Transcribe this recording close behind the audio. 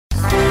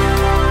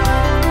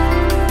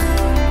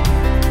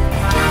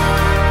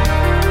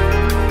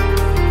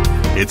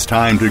It's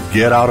time to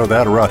get out of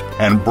that rut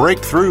and break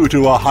through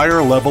to a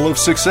higher level of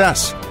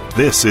success.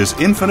 This is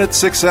Infinite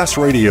Success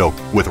Radio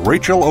with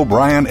Rachel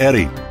O'Brien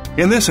Eddy.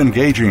 In this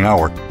engaging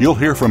hour, you'll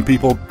hear from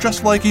people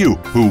just like you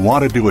who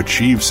wanted to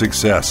achieve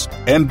success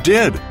and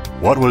did.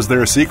 What was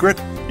their secret?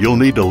 You'll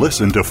need to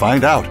listen to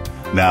find out.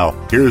 Now,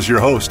 here's your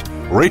host,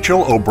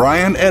 Rachel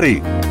O'Brien Eddy.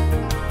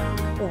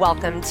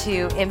 Welcome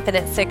to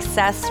Infinite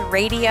Success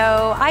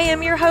Radio. I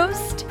am your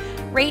host,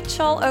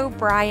 Rachel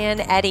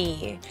O'Brien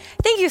Eddy.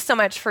 Thank you so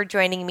much for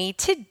joining me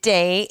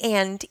today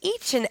and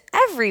each and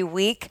every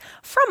week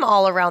from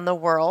all around the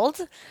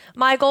world.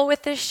 My goal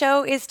with this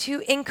show is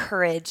to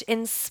encourage,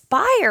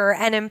 inspire,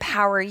 and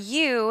empower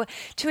you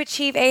to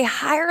achieve a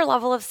higher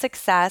level of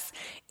success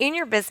in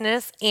your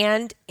business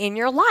and in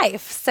your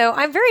life. So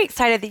I'm very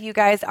excited that you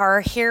guys are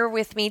here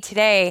with me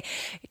today.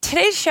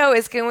 Today's show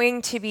is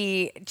going to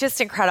be just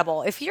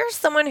incredible. If you're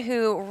someone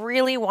who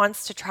really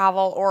wants to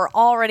travel or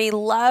already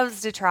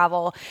loves to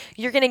travel,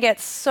 you're going to get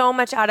so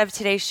much out of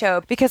today's show,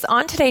 because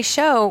on today's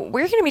show,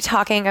 we're going to be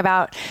talking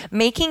about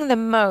making the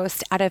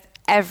most out of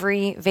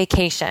every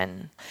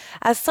vacation.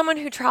 As someone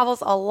who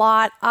travels a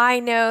lot, I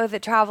know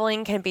that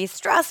traveling can be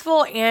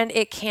stressful and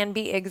it can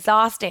be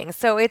exhausting.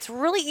 So it's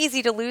really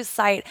easy to lose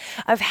sight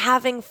of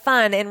having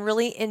fun and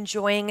really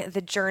enjoying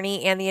the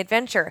journey and the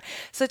adventure.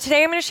 So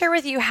today I'm going to share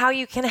with you how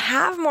you can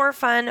have more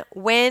fun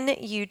when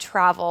you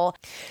travel.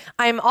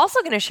 I'm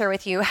also going to share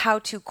with you how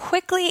to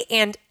quickly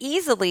and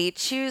easily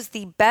choose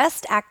the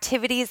best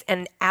activities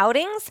and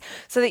outings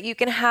so that you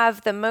can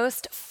have the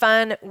most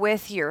fun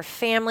with your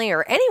family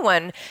or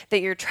anyone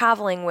that you're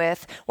traveling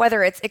with,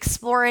 whether it's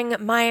exploring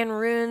Mayan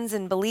ruins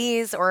in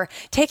Belize or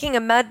taking a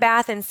mud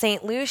bath in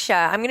St. Lucia.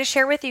 I'm going to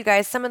share with you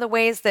guys some of the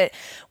ways that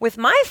with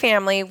my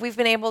family, we've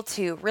been able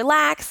to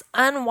relax,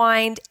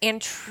 unwind,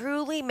 and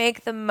truly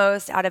make the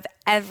most out of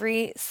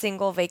every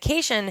single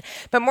vacation,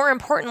 but more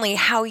importantly,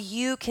 how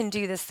you can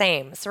do the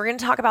same. So we're going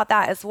to talk about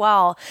that as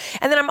well.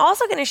 And then I'm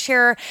also going to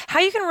share how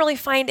you can really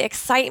find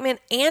excitement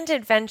and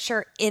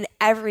adventure in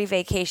every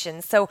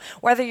vacation. So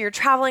whether you're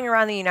traveling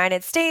around the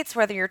United States,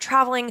 whether you're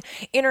traveling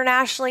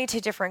internationally to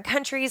different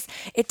countries,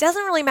 it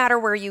doesn't really matter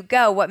where you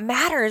go. What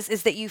matters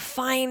is that you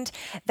find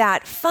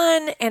that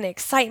fun and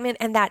excitement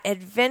and that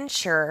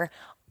adventure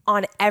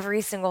on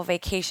every single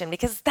vacation,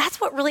 because that's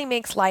what really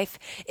makes life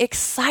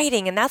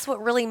exciting. And that's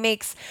what really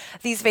makes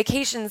these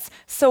vacations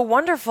so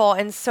wonderful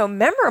and so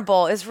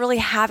memorable, is really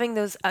having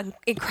those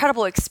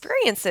incredible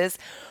experiences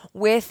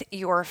with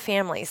your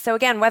family. So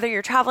again, whether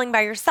you're traveling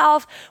by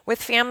yourself,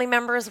 with family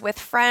members, with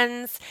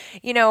friends,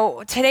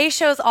 today's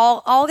show is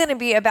all going to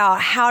be about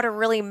how to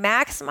really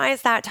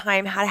maximize that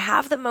time, how to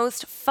have the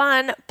most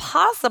fun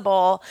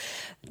possible,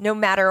 no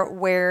matter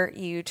where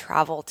you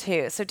travel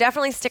to. So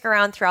definitely stick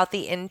around throughout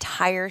the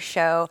entire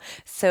show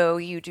so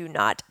you do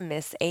not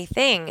miss a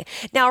thing.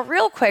 Now,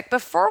 real quick,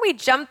 before we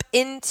jump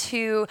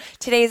into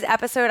today's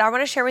episode, I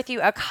want to share with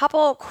you a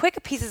couple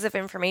quick pieces of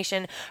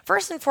information.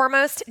 First and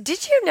foremost,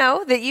 did you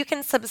know that you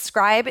can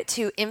subscribe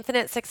to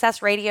Infinite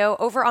Success Radio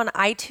over on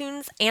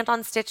iTunes and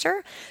on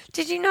Stitcher?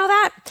 Did you know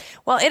that?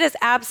 Well, it is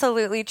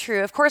absolutely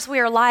true. Of course, we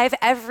are live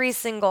every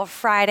single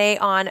Friday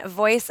on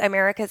Voice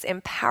America's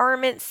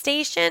Empowerment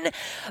Station,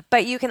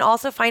 but you can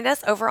also find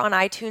us over on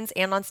iTunes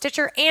and on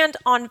Stitcher and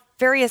on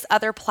various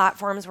other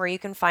platforms where you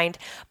can find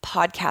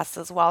podcasts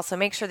as well. So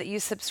make sure that you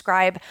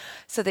subscribe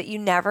so that you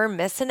never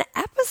miss an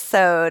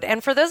episode.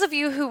 And for those of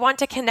you who want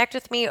to connect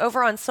with me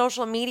over on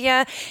social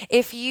media,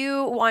 if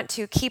you want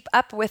to keep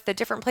up with the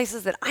different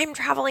places that I'm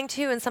traveling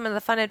to and some of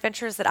the fun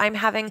adventures that I'm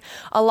having,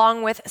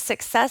 along with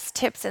success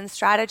tips and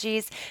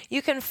strategies,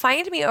 you can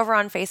find me over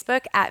on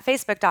Facebook at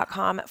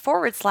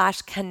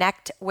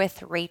facebook.com/connect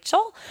with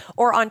Rachel,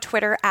 or on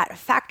Twitter at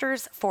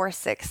Factors for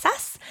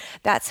Success.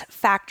 That's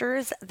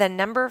Factors, the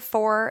number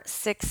 4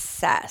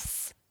 Success.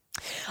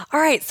 All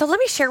right, so let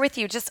me share with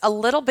you just a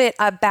little bit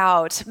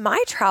about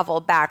my travel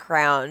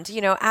background.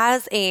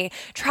 As a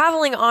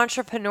traveling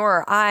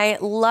entrepreneur, I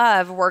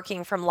love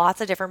working from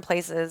lots of different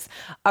places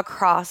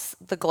across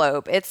the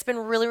globe. It's been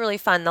really, really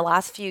fun. The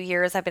last few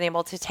years, I've been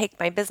able to take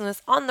my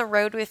business on the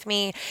road with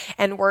me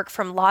and work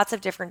from lots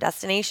of different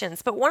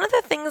destinations. But one of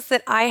the things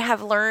that I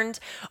have learned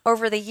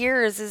over the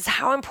years is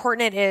how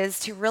important it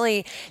is to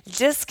really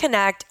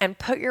disconnect and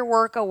put your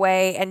work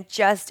away and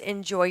just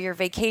enjoy your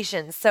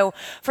vacations. So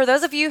for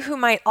those of you who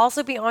might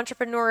also be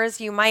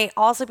entrepreneurs, you might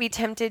also be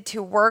tempted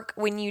to work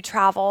when you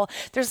travel.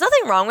 There's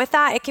nothing wrong with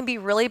that. It can be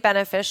really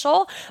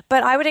beneficial,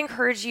 but I would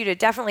encourage you to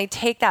definitely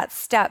take that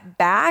step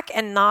back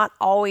and not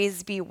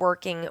always be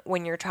working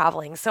when you're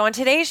traveling. So on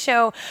today's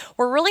show,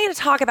 we're really going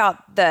to talk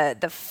about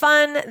the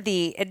fun,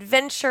 the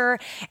adventure,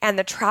 and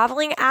the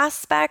traveling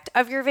aspect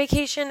of your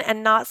vacation,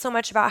 and not so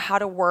much about how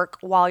to work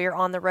while you're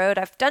on the road.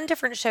 I've done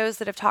different shows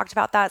that have talked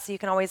about that, so you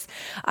can always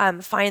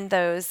find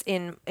those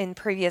in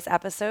previous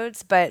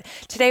episodes. But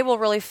today today we'll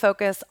really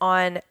focus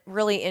on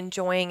really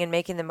enjoying and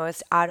making the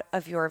most out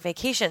of your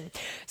vacation.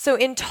 So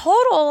in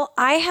total,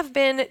 I have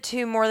been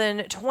to more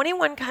than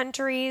 21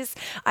 countries.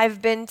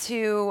 I've been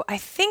to, I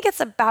think it's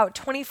about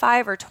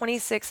 25 or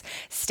 26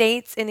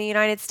 states in the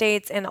United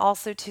States, and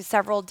also to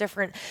several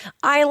different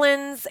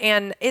islands.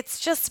 And it's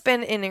just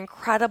been an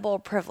incredible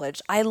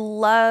privilege. I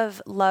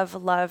love, love,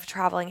 love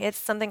traveling. It's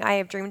something I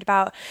have dreamed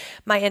about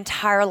my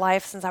entire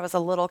life since I was a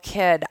little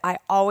kid. I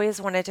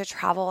always wanted to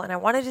travel, and I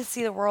wanted to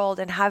see the world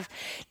and have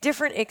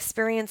different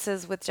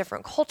experiences with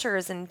different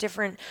cultures and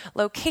different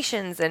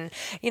locations. And,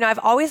 I've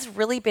always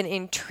really been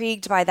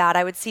intrigued by that.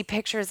 I would see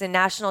pictures in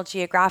National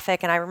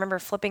Geographic, and I remember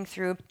flipping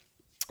through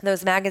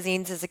those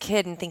magazines as a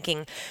kid and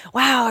thinking,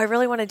 wow, I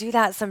really want to do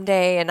that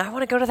someday, and I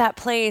want to go to that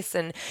place.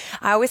 And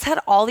I always had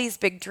all these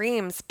big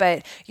dreams.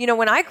 But,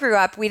 when I grew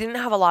up, we didn't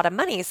have a lot of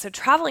money. So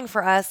traveling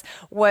for us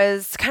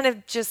was kind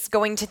of just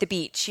going to the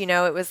beach.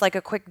 It was like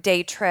a quick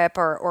day trip,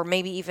 or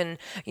maybe even,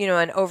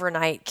 an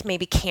overnight,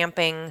 maybe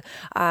camping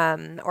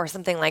or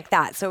something like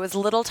that. So it was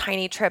little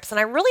tiny trips. And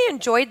I really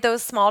enjoyed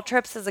those small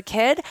trips as a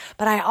kid,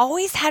 but I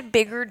always had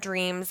bigger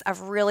dreams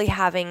of really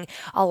having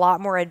a lot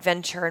more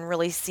adventure and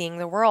really seeing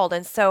the world.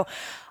 And so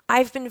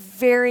I've been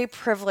very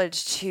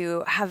privileged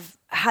to have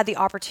had the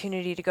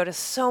opportunity to go to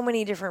so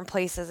many different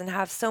places and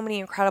have so many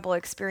incredible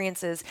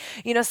experiences.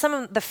 Some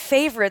of the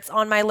favorites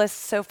on my list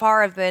so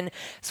far have been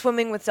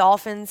swimming with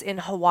dolphins in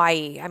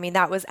Hawaii. I mean,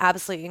 that was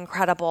absolutely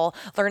incredible.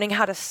 Learning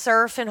how to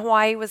surf in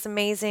Hawaii was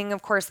amazing.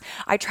 Of course,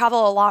 I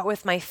travel a lot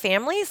with my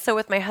family, so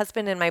with my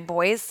husband and my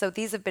boys. So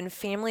these have been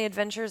family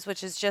adventures, which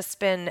has just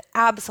been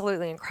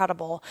absolutely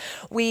incredible.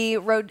 We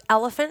rode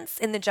elephants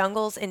in the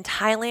jungles in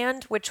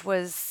Thailand, which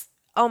was,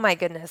 oh my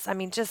goodness, I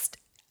mean, just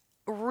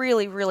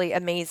really, really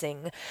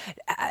amazing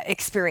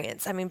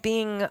experience. I mean,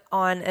 being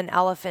on an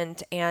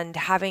elephant and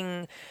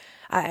having,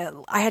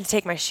 I had to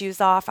take my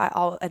shoes off.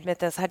 I'll admit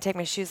this, I had to take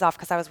my shoes off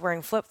because I was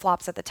wearing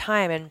flip-flops at the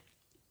time. And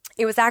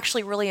it was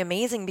actually really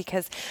amazing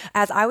because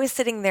as I was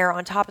sitting there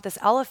on top of this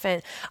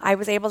elephant, I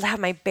was able to have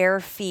my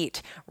bare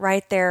feet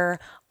right there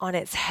on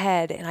its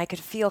head, and I could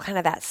feel kind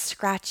of that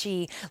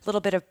scratchy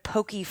little bit of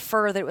pokey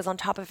fur that was on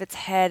top of its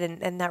head,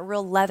 and that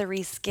real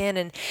leathery skin.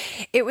 And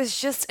it was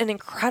just an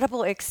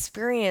incredible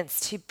experience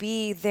to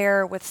be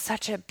there with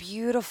such a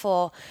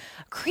beautiful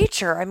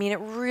creature. I mean, it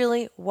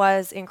really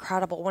was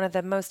incredible. One of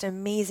the most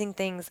amazing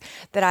things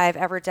that I've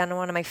ever done,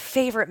 one of my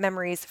favorite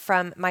memories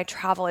from my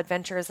travel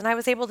adventures. And I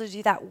was able to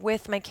do that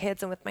with my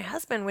kids and with my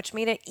husband, which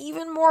made it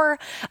even more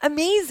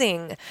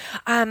amazing.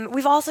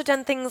 We've also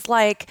done things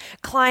like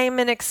climb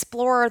and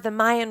explore the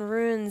Mayan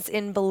ruins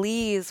in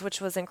Belize,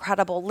 which was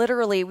incredible.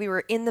 Literally, we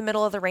were in the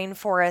middle of the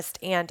rainforest,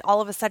 and all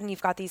of a sudden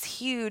you've got these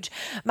huge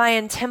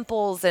Mayan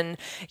temples. And,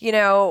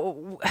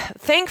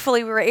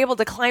 thankfully we were able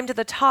to climb to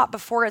the top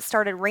before it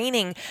started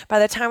raining. By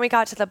the time we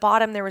got to the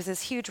bottom, there was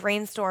this huge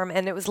rainstorm,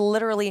 and it was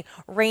literally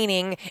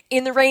raining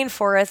in the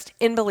rainforest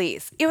in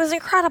Belize. It was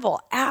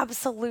incredible.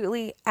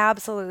 Absolutely,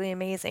 absolutely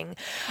amazing.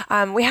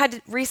 We got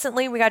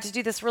to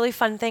do this really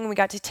fun thing. We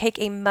got to take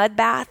a mud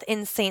bath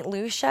in St.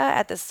 Lucia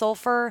at the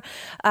Sulphur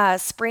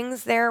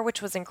Springs there,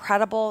 which was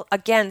incredible.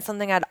 Again,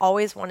 something I'd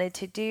always wanted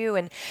to do.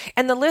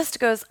 And the list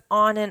goes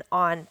on and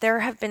on. There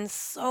have been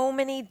so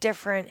many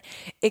different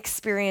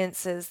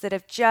experiences that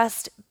have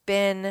just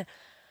been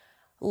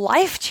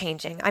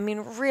life-changing. I mean,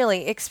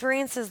 really,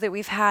 experiences that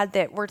we've had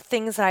that were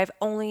things that I've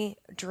only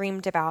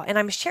dreamed about. And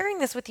I'm sharing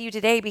this with you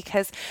today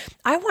because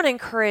I want to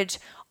encourage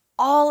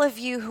all of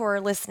you who are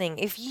listening.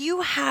 If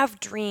you have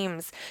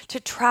dreams to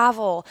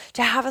travel,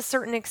 to have a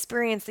certain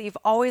experience that you've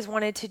always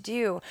wanted to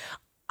do,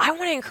 I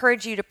want to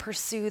encourage you to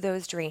pursue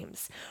those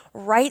dreams.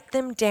 Write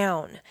them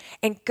down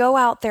and go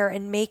out there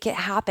and make it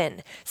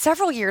happen.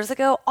 Several years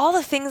ago, all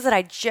the things that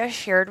I just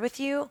shared with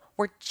you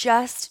were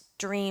just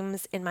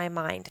dreams in my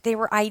mind. They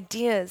were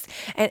ideas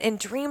and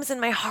dreams in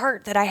my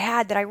heart that I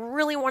had that I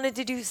really wanted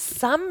to do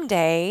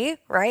someday,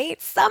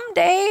 right?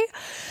 Someday.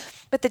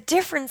 But the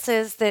difference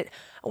is that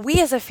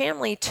we as a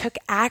family took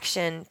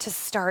action to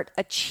start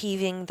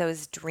achieving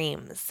those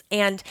dreams.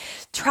 And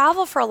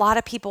travel for a lot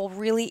of people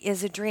really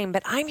is a dream.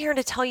 But I'm here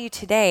to tell you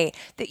today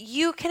that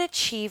you can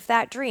achieve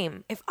that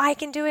dream. If I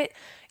can do it,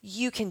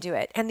 you can do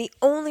it. And the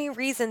only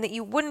reason that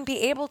you wouldn't be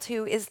able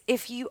to is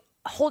if you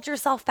hold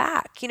yourself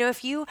back.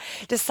 If you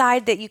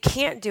decide that you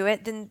can't do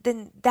it,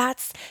 then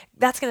that's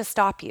going to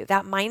stop you.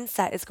 That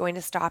mindset is going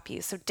to stop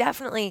you. So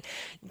definitely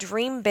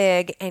dream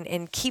big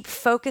and keep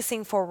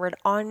focusing forward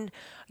on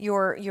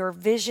your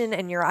vision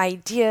and your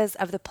ideas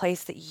of the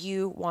place that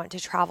you want to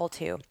travel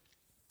to.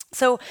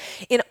 So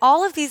in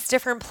all of these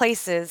different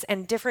places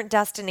and different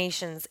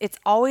destinations, it's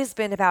always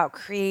been about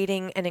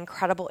creating an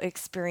incredible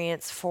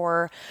experience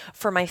for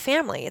my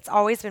family. It's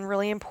always been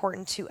really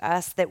important to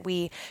us that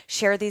we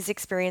share these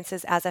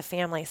experiences as a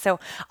family. So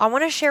I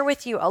want to share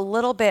with you a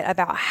little bit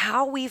about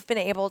how we've been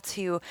able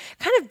to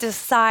kind of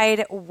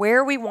decide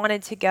where we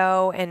wanted to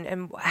go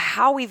and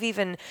how we've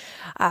even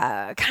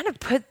kind of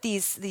put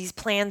these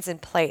plans in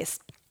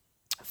place.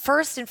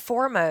 First and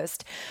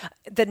foremost,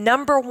 the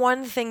number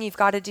one thing you've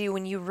got to do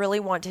when you really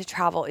want to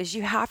travel is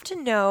you have to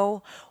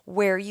know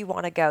where you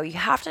want to go. You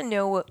have to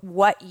know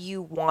what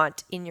you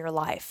want in your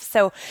life.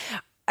 So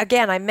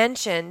again, I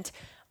mentioned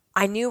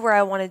I knew where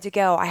I wanted to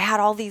go. I had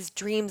all these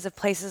dreams of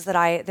places that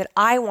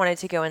I wanted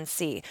to go and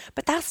see,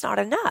 but that's not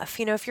enough.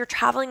 You know, if you're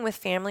traveling with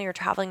family or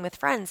traveling with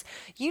friends,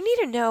 you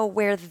need to know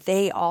where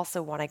they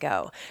also want to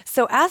go.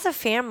 So as a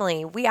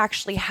family, we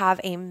actually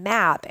have a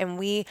map, and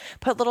we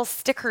put little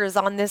stickers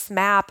on this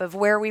map of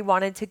where we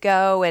wanted to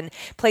go and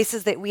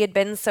places that we had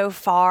been so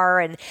far.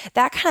 And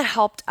that kind of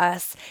helped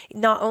us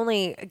not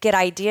only get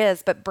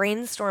ideas, but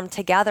brainstorm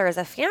together as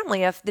a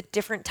family of the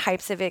different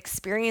types of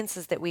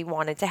experiences that we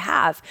wanted to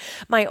have.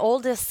 My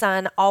oldest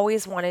son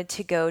always wanted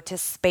to go to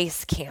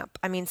space camp.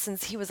 I mean,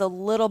 since he was a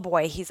little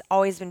boy, he's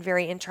always been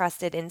very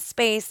interested in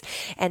space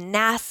and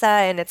NASA,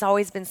 and it's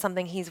always been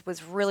something he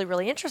was really,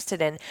 really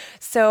interested in.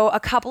 So a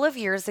couple of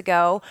years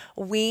ago,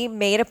 we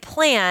made a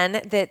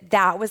plan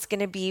that was going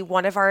to be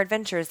one of our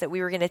adventures, that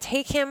we were going to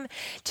take him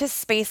to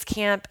space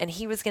camp, and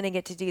he was going to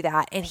get to do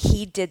that. And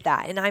he did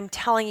that. And I'm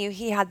telling you,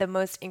 he had the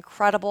most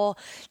incredible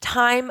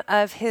time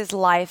of his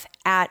life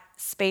at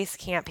space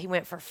camp. He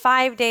went for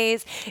 5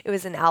 days. It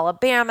was in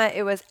Alabama.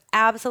 It was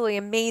absolutely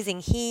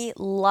amazing. He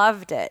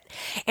loved it.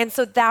 And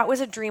so that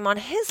was a dream on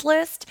his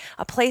list,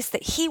 a place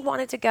that he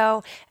wanted to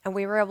go, and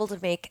we were able to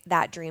make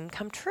that dream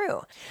come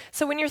true.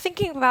 So when you're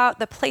thinking about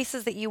the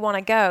places that you want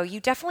to go, you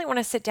definitely want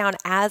to sit down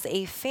as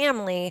a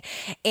family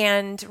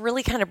and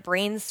really kind of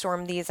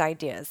brainstorm these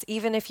ideas.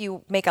 Even if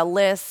you make a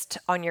list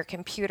on your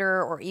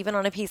computer or even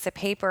on a piece of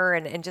paper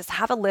and just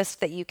have a list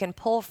that you can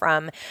pull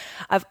from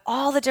of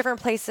all the different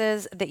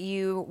places that you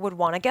would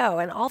want to go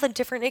and all the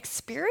different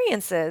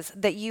experiences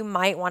that you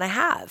might want to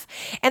have.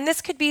 And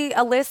this could be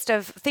a list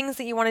of things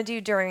that you want to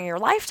do during your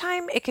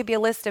lifetime. It could be a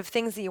list of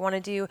things that you want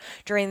to do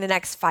during the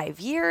next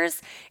 5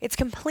 years. It's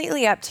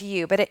completely up to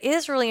you, but it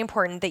is really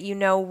important that you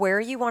know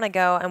where you want to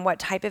go and what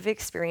type of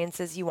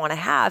experiences you want to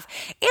have,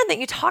 and that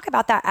you talk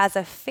about that as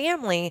a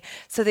family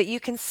so that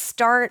you can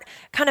start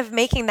kind of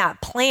making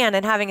that plan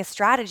and having a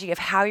strategy of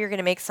how you're going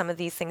to make some of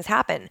these things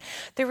happen.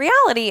 The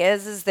reality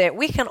is that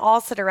we can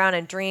all sit around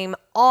and dream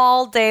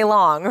all day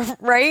long,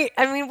 right?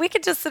 I mean, we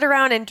could just sit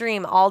around and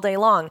dream all day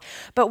long,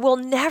 but we'll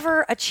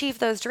never achieve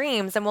those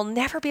dreams, and we'll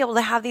never be able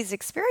to have these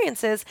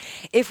experiences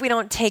if we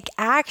don't take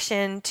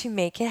action to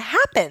make it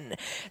happen.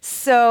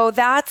 So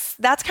that's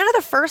kind of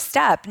the first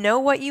step. Know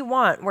what you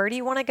want. Where do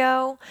you want to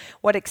go?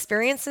 What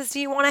experiences do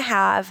you want to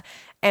have?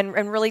 And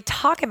really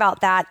talk about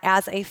that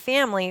as a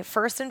family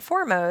first and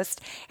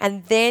foremost,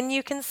 and then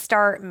you can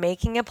start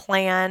making a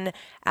plan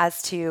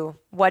as to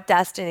what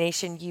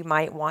destination you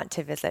might want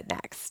to visit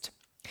next.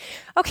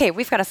 Okay,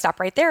 we've got to stop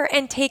right there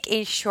and take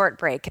a short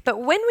break.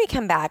 But when we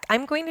come back,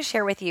 I'm going to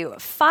share with you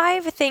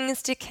 5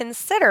 things to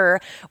consider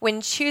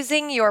when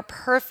choosing your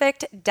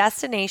perfect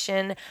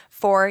destination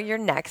for your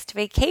next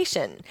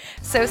vacation.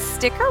 So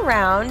stick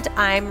around.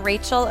 I'm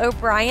Rachel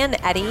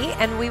O'Brien Eddy,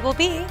 and we will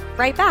be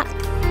right back.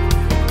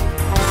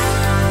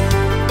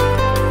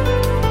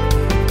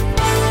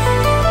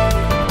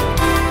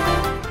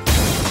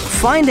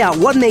 Find out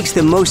what makes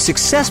the most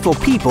successful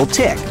people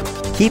tick.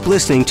 Keep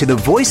listening to the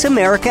Voice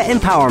America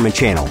Empowerment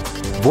Channel,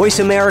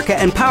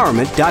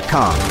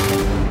 voiceamericaempowerment.com.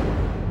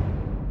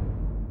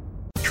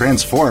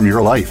 Transform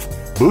your life,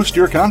 boost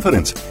your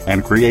confidence,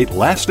 and create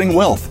lasting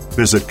wealth.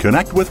 Visit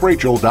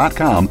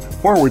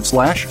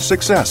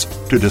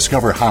connectwithrachel.com/success to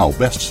discover how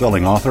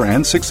best-selling author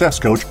and success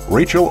coach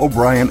Rachel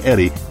O'Brien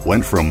Eddy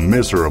went from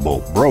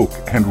miserable, broke,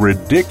 and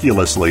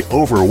ridiculously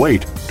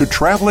overweight to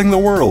traveling the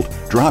world,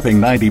 dropping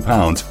 90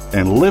 pounds,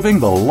 and living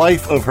the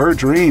life of her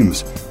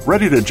dreams.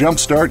 Ready to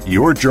jumpstart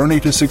your journey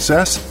to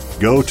success?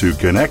 Go to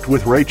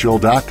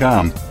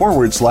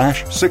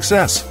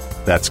connectwithrachel.com/success.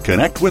 That's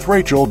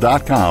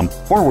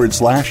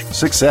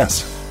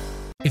connectwithrachel.com/success.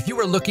 If you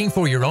are looking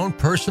for your own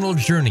personal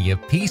journey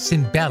of peace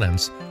and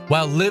balance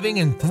while living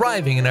and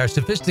thriving in our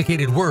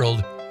sophisticated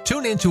world,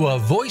 tune into A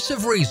Voice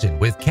of Reason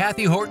with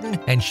Kathy Horton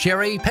and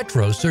Sherry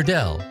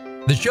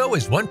Petros-Serdell. The show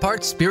is one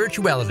part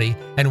spirituality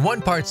and one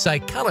part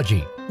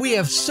psychology. We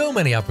have so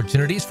many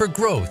opportunities for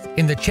growth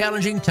in the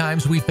challenging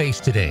times we face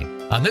today.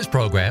 On this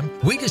program,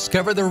 we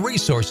discover the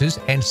resources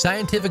and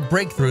scientific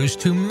breakthroughs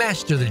to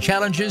master the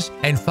challenges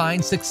and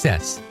find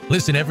success.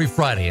 Listen every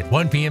Friday at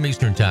 1 p.m.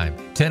 Eastern Time,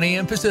 10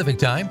 a.m. Pacific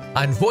Time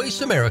on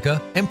Voice America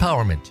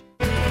Empowerment.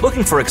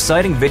 Looking for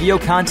exciting video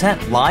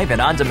content live and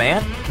on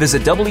demand?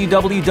 Visit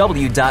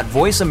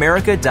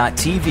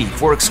www.voiceamerica.tv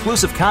for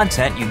exclusive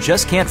content you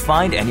just can't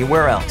find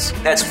anywhere else.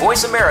 That's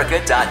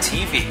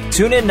voiceamerica.tv.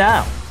 Tune in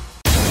now.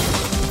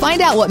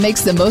 Find out what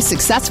makes the most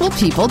successful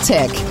people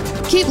tick.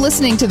 Keep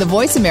listening to the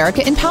Voice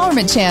America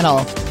Empowerment Channel.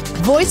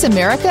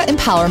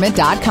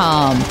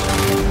 voiceamericaempowerment.com.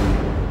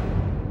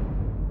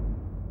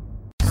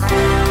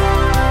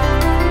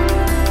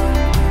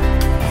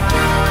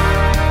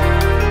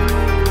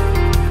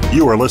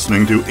 You are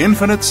listening to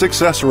Infinite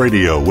Success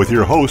Radio with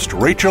your host,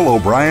 Rachel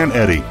O'Brien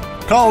Eddy.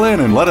 Call in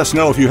and let us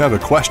know if you have a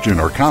question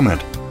or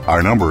comment.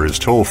 Our number is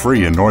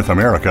toll-free in North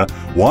America,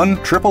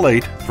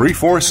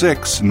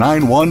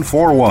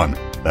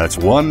 1-888-346-9141. That's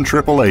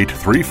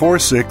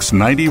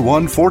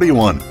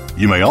 1-888-346-9141.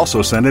 You may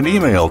also send an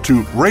email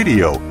to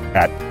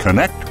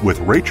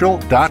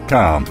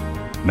radio@connectwithrachel.com.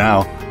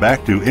 Now,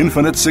 back to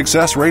Infinite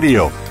Success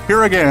Radio.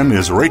 Here again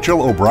is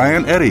Rachel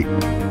O'Brien Eddy.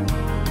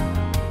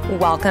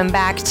 Welcome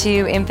back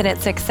to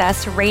Infinite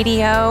Success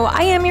Radio.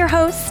 I am your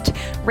host,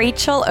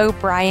 Rachel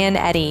O'Brien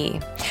Eddy.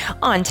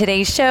 On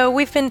today's show,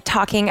 we've been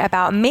talking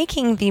about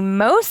making the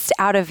most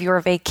out of your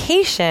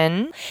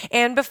vacation.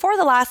 And before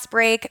the last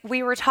break,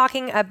 we were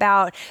talking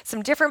about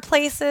some different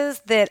places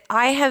that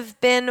I have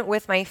been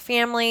with my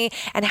family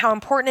and how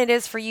important it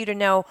is for you to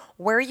know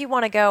where you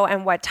want to go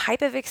and what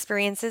type of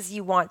experiences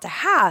you want to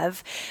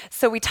have.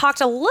 So we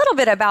talked a little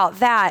bit about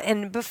that.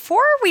 And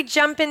before we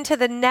jump into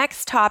the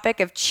next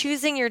topic of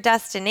choosing your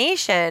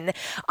destination,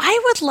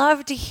 I would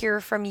love to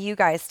hear from you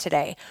guys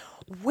today.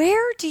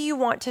 Where do you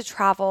want to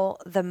travel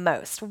the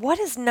most? What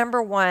is number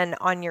one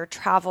on your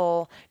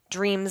travel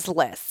dreams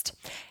list?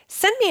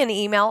 Send me an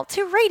email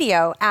to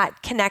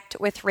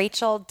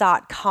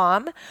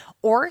radio@connectwithrachel.com,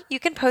 or you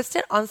can post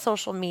it on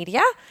social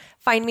media.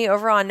 Find me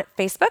over on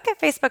Facebook at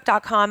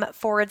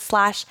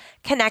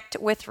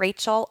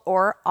facebook.com/connectwithrachel,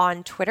 or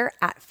on Twitter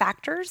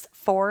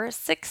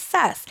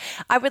 @Factors4Success.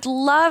 I would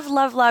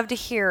love to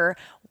hear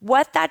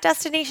what that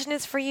destination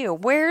is for you.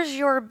 Where's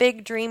your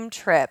big dream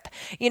trip?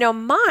 You know,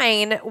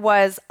 mine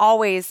was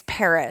always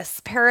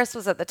Paris. Paris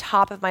was at the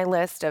top of my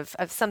list of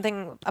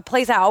something, a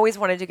place I always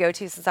wanted to go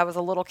to since I was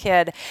a little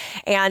kid.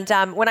 And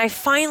when I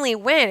finally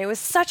went, it was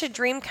such a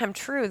dream come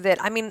true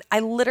that, I mean, I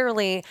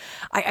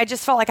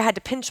just felt like I had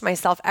to pinch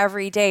myself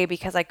every day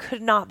because I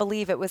could not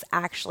believe it was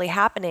actually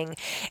happening.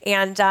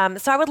 And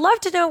so I would love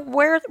to know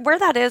where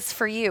that is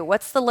for you.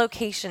 What's the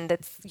location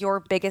that's your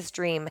biggest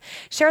dream?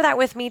 Share that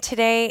with me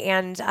today,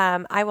 and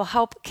I will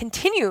help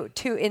continue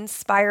to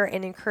inspire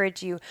and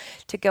encourage you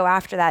to go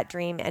after that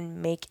dream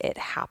and make it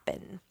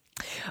happen.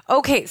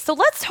 Okay, so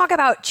let's talk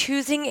about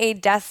choosing a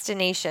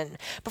destination.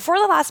 Before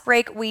the last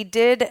break, we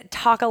did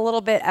talk a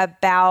little bit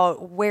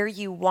about where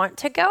you want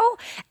to go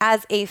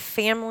as a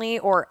family,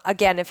 or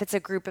again, if it's a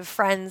group of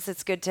friends,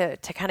 it's good to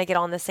kind of get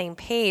on the same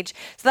page.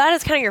 So that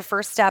is kind of your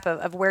first step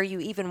of where you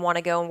even want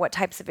to go and what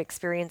types of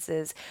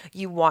experiences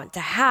you want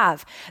to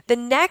have. The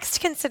next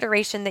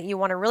consideration that you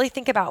want to really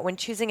think about when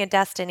choosing a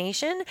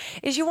destination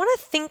is you want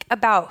to think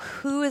about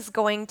who is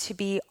going to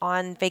be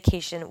on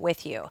vacation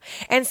with you.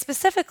 And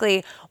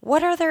specifically,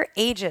 what are their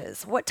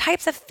ages? What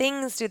types of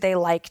things do they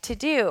like to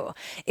do?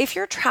 If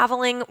you're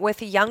traveling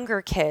with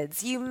younger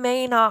kids, you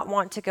may not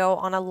want to go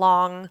on a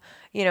long,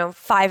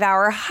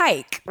 5-hour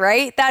hike,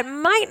 right? That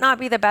might not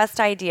be the best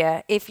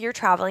idea if you're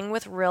traveling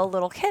with real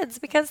little kids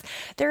because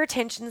their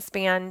attention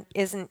span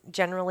isn't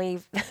generally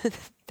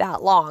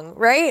that long,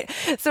 right?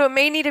 So it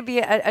may need to be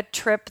a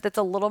trip that's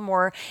a little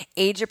more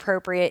age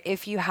appropriate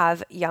if you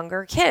have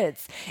younger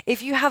kids.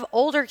 If you have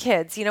older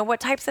kids, what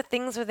types of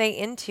things are they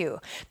into?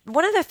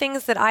 One of the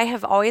things that I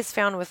have always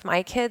found with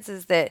my kids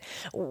is that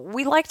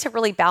we like to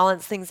really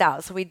balance things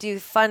out. So we do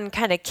fun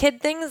kind of kid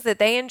things that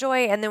they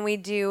enjoy, and then we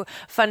do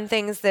fun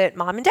things that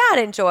mom and dad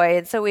enjoy.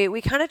 And so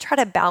we kind of try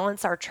to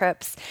balance our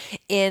trips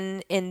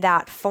in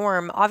that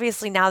form.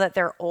 Obviously, now that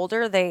they're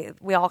older,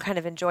 we all kind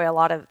of enjoy a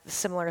lot of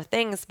similar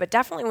things, but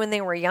definitely when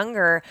they were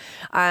younger,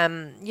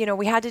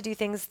 we had to do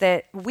things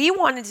that we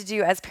wanted to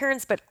do as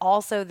parents, but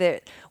also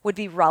that would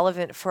be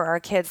relevant for our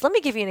kids. Let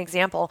me give you an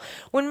example.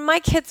 When my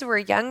kids were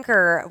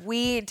younger,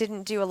 we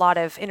didn't do a lot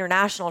of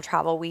international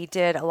travel. We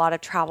did a lot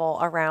of travel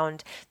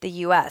around the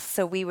U.S.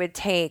 So we would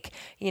take,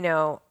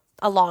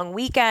 a long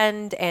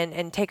weekend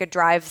and take a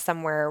drive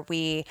somewhere.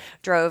 We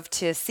drove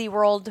to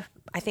SeaWorld,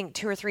 I think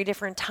 2 or 3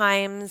 different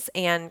times,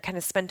 and kind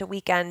of spent a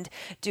weekend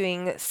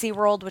doing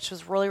SeaWorld, which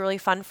was really, really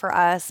fun for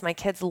us. My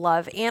kids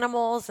love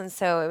animals, and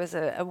so it was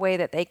a way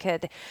that they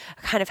could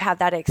kind of have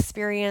that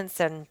experience,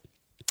 and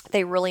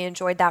they really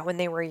enjoyed that when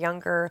they were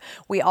younger.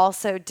 We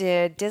also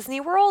did Disney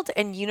World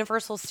and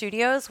Universal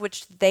Studios,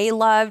 which they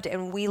loved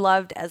and we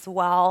loved as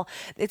well.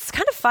 It's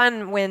kind of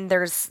fun when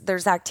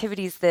there's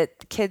activities that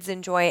the kids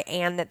enjoy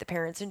and that the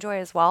parents enjoy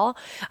as well.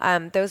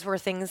 Those were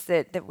things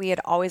that we had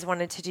always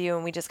wanted to do,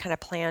 and we just kind of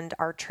planned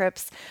our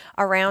trips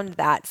around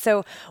that.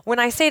 So when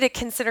I say to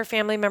consider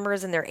family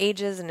members and their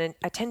ages and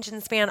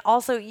attention span,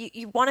 also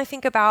you want to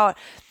think about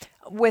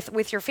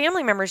with your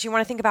family members, you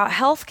want to think about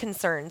health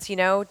concerns.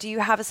 Do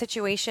you have a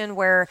situation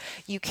where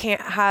you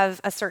can't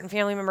have a certain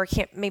family member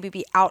can't maybe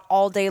be out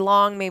all day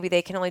long? Maybe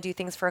they can only do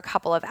things for a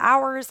couple of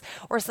hours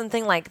or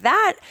something like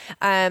that.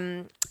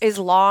 Is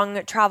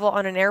long travel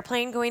on an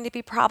airplane going to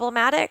be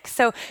problematic?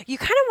 So you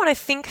kind of want to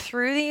think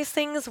through these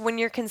things when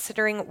you're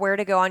considering where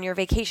to go on your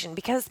vacation,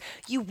 because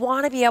you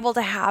want to be able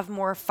to have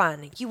more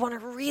fun. You want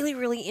to really,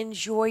 really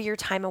enjoy your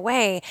time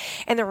away.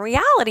 And the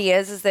reality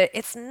is that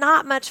it's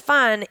not much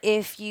fun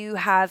if you you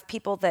have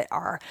people that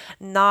are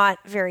not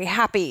very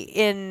happy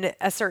in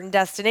a certain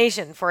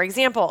destination. For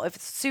example, if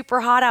it's super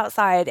hot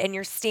outside and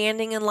you're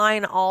standing in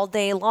line all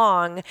day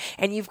long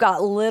and you've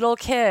got little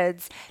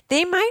kids,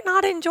 they might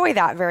not enjoy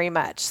that very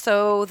much.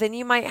 So then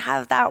you might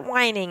have that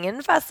whining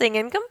and fussing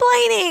and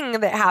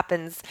complaining that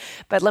happens.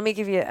 But let me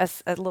give you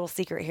a little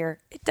secret here.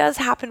 It does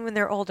happen when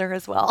they're older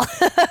as well.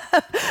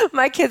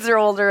 My kids are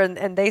older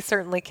and they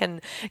certainly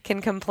can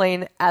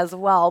complain as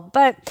well.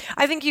 But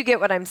I think you get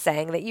what I'm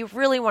saying, that you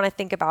really want to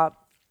think about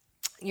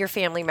your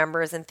family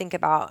members and think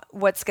about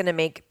what's going to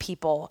make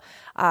people,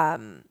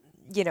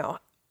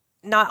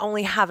 not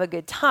only have a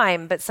good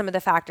time, but some of the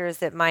factors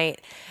that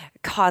might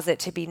cause it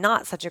to be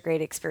not such a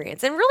great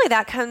experience. And really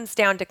that comes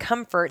down to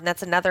comfort. And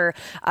that's another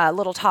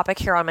little topic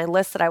here on my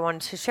list that I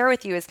wanted to share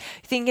with you, is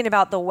thinking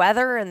about the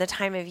weather and the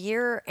time of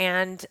year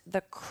and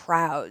the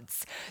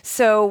crowds.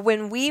 So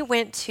when we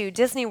went to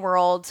Disney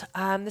World,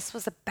 this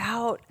was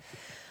about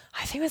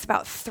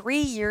 3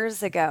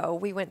 years ago,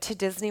 we went to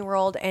Disney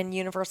World and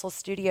Universal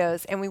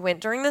Studios, and we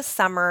went during the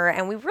summer,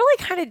 and we really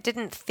kind of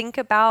didn't think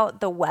about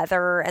the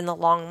weather and the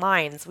long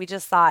lines. We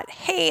just thought,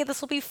 hey,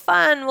 this will be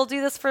fun. We'll do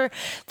this for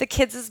the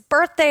kids'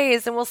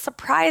 birthdays and we'll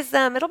surprise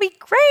them. It'll be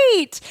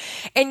great.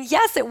 And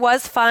yes, it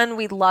was fun.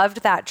 We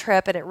loved that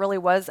trip and it really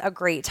was a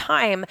great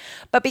time.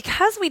 But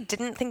because we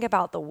didn't think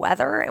about the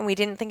weather and we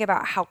didn't think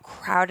about how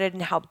crowded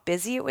and how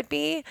busy it would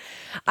be,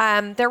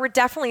 there were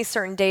definitely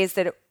certain days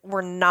that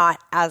were not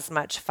as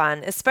much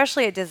fun,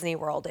 especially at Disney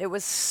World. It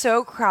was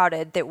so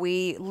crowded that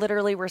we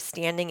literally were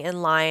standing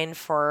in line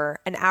for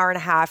an hour and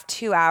a half,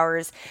 2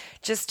 hours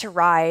just to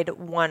ride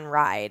one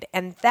ride.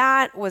 And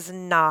that was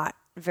not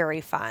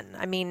very fun.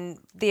 I mean,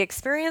 the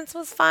experience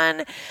was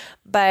fun,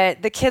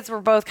 but the kids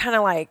were both kind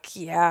of like,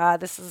 yeah,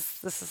 this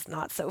is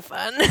not so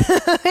fun.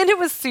 And it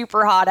was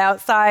super hot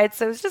outside.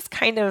 So it was just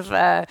kind of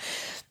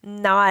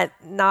not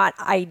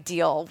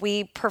ideal.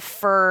 We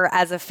prefer,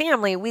 as a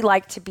family, we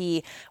like to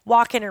be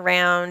walking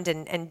around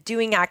and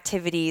doing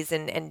activities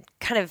and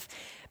kind of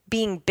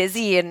being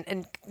busy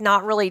and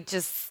not really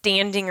just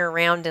standing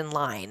around in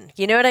line.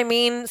 You know what I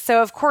mean?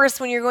 So of course,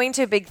 when you're going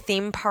to a big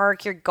theme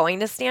park, you're going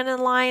to stand in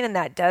line, and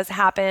that does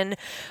happen.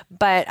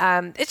 But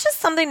it's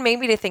just something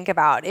maybe to think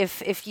about.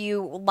 If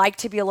you like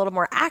to be a little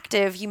more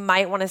active, you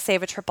might want to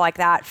save a trip like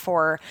that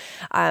for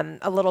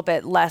a little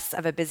bit less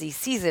of a busy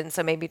season.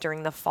 So maybe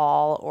during the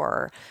fall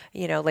or,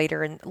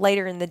 later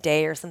in the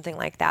day or something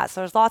like that. So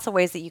there's lots of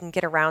ways that you can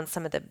get around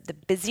some of the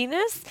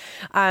busyness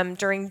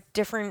during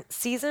different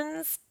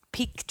seasons.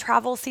 Peak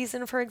travel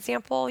season, for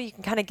example, you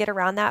can kind of get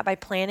around that by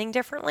planning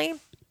differently.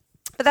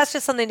 But that's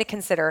just something to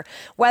consider: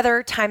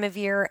 weather, time of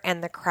year,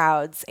 and the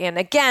crowds. And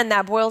again,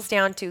 that boils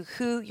down to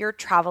who you're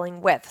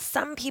traveling with.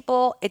 Some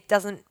people, it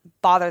doesn't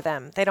bother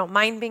them. They don't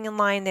mind being in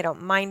line. They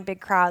don't mind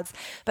big crowds.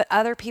 But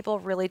other people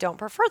really don't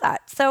prefer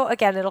that. So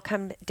again, it'll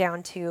come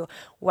down to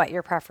what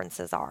your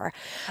preferences are.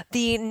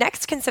 The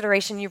next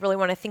consideration you really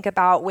want to think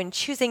about when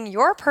choosing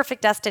your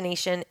perfect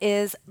destination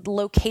is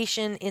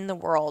location in the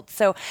world.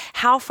 So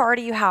how far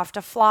do you have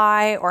to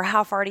fly, or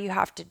how far do you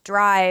have to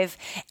drive?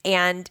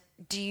 And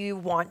do you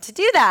want to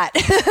do that?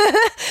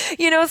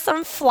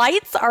 Some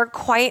flights are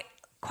quite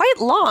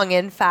long.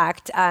 In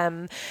fact,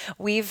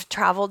 we've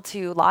traveled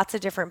to lots of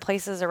different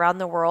places around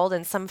the world,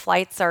 and some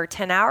flights are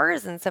 10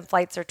 hours and some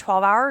flights are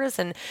 12 hours.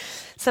 And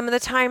some of the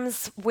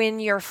times when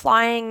you're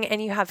flying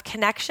and you have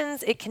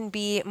connections, it can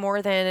be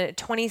more than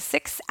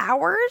 26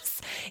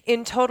 hours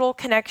in total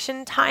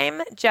connection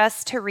time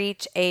just to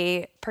reach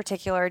a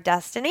particular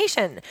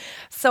destination.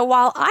 So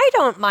while I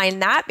don't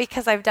mind that,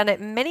 because I've done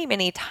it many,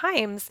 many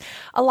times,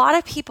 a lot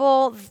of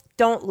people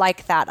don't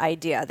like that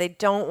idea. They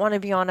don't want to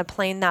be on a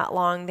plane that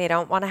long. They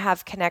don't want to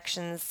have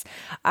connections.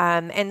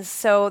 And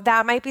so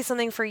that might be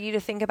something for you to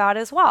think about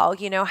as well.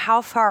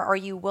 How far are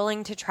you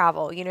willing to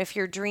travel? If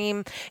you're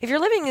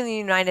living in the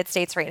United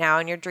States right now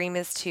and your dream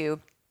is to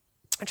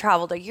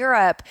travel to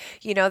Europe,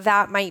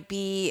 that might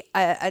be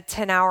a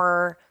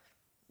 10-hour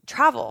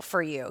travel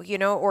for you,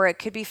 or it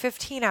could be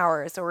 15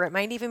 hours, or it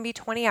might even be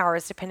 20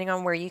 hours, depending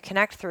on where you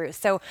connect through.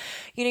 So,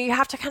 you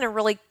have to kind of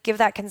really give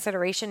that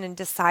consideration and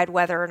decide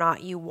whether or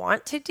not you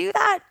want to do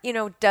that.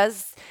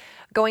 Does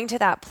going to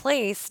that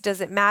place,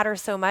 does it matter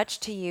so much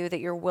to you that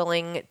you're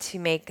willing to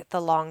make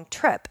the long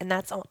trip? And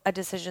that's a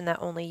decision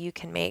that only you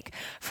can make.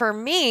 For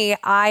me,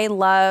 I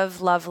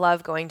love, love,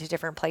 love going to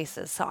different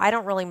places. So I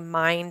don't really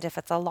mind if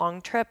it's a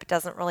long trip. It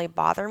doesn't really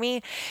bother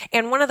me.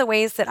 And one of the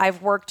ways that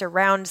I've worked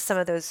around some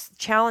of those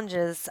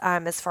challenges,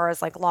 as far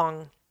as like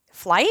long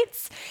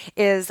flights,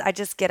 is I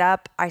just get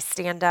up, I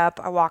stand up,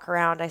 I walk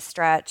around, I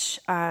stretch.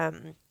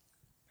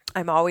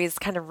 I'm always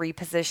kind of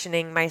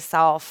repositioning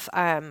myself.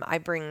 I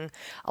bring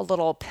a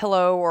little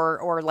pillow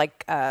or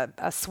like a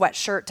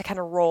sweatshirt to kind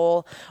of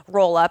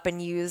roll up and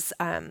use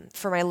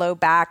for my low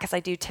back, because I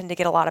do tend to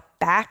get a lot of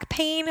back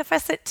pain if I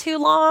sit too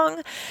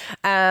long.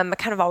 I've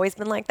kind of always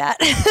been like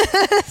that.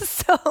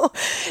 So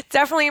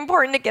definitely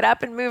important to get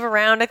up and move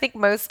around. I think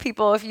most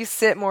people, if you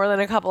sit more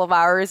than a couple of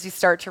hours, you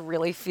start to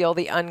really feel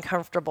the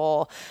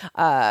uncomfortable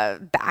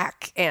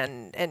back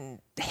and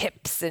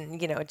hips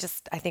and,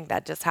 I think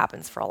that just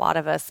happens for a lot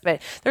of us.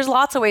 But there's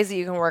lots of ways that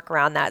you can work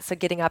around that. So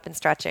getting up and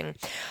stretching.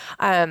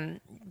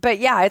 But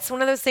yeah, it's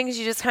one of those things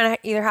you just kind of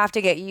either have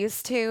to get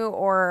used to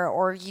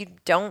or you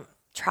don't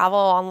travel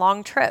on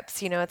long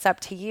trips. It's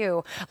up to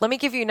you. Let me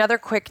give you another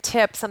quick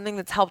tip, something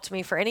that's helped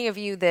me for any of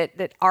you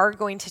that are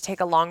going to take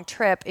a long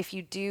trip. If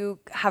you do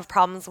have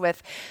problems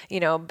with,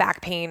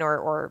 back pain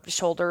or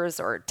shoulders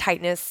or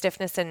tightness,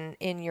 stiffness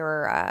in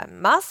your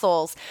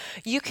muscles,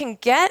 you can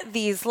get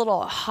these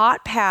little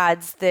hot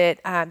pads that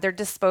they're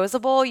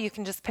disposable. You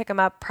can just pick them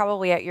up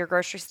probably at your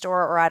grocery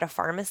store or at a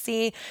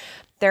pharmacy.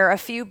 They're a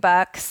few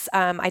bucks.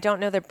 I don't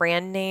know the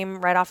brand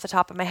name right off the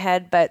top of my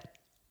head, but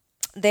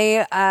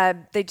they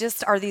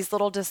just are these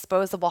little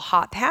disposable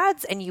hot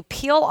pads, and you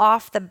peel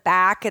off the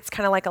back. It's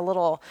kind of like a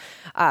little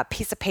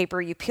piece of paper.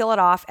 You peel it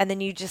off, and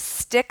then you just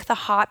stick the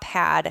hot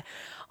pad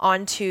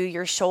onto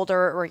your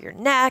shoulder or your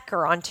neck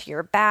or onto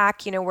your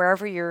back,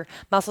 wherever your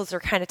muscles are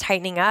kind of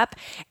tightening up.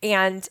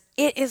 And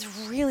it is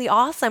really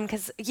awesome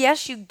because,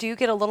 yes, you do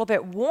get a little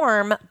bit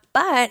warm,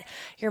 but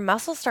your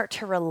muscles start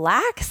to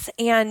relax,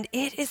 and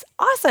it is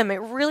awesome.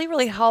 It really,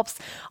 really helps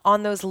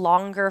on those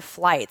longer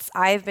flights.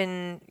 I've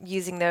been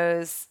using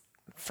those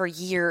for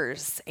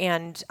years.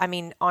 And I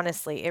mean,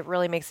 honestly, it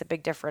really makes a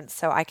big difference.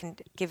 So I can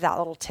give that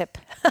little tip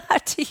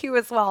to you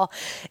as well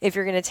if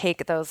you're going to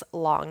take those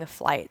long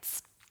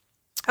flights.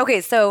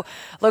 Okay, so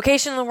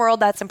location in the world,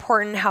 that's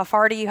important. How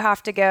far do you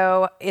have to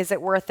go? Is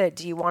it worth it?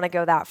 Do you want to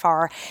go that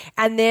far?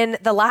 And then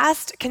the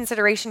last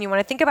consideration you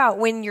want to think about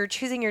when you're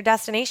choosing your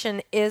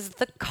destination is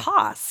the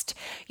cost.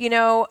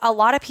 A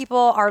lot of people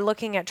are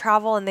looking at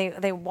travel and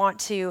they want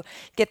to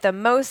get the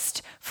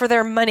most for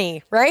their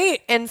money,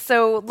 right? And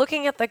so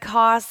looking at the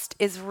cost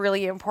is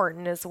really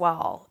important as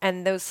well.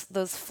 And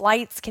those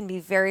flights can be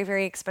very,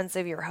 very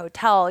expensive. Your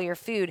hotel, your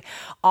food,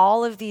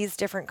 all of these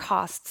different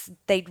costs,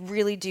 they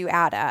really do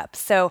add up.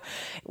 So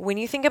when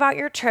you think about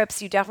your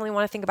trips, you definitely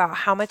want to think about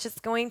how much it's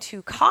going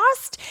to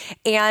cost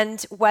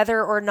and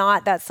whether or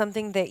not that's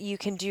something that you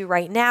can do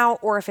right now,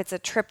 or if it's a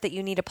trip that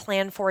you need to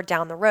plan for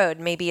down the road.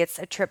 Maybe it's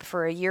a trip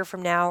for a year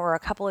from now or a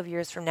couple of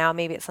years from now.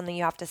 Maybe it's something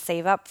you have to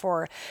save up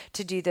for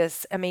to do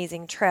this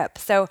amazing trip.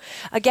 So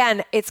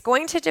again, it's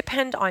going to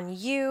depend on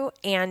you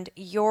and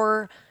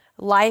your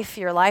life,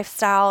 your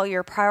lifestyle,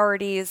 your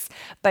priorities,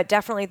 but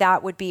definitely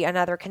that would be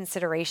another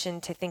consideration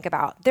to think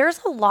about. There's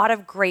a lot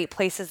of great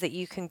places that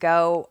you can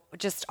go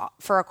just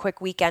for a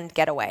quick weekend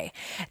getaway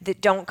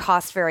that don't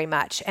cost very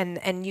much.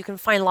 And you can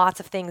find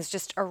lots of things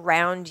just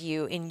around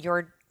you in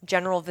your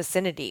general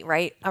vicinity,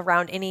 right?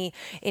 Around any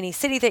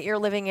city that you're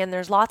living in,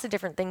 there's lots of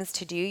different things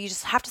to do. You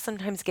just have to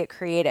sometimes get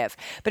creative.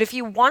 But if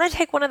you want to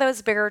take one of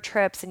those bigger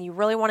trips and you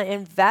really want to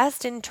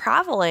invest in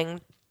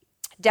traveling,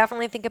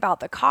 definitely think about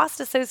the cost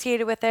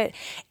associated with it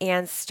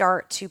and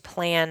start to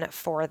plan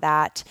for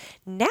that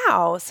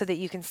now so that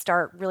you can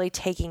start really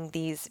taking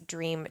these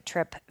dream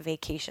trip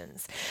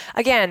vacations.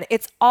 Again,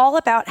 it's all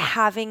about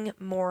having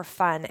more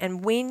fun.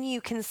 And when you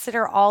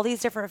consider all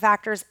these different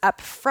factors up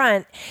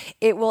front,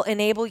 it will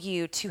enable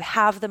you to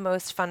have the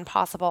most fun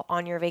possible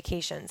on your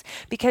vacations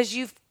because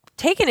you've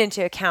taken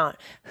into account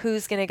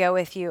who's going to go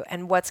with you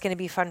and what's going to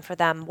be fun for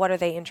them. What are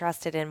they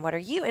interested in? What are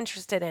you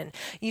interested in?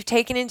 You've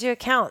taken into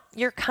account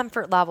your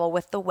comfort level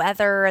with the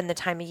weather and the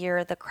time of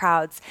year, the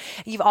crowds.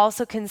 You've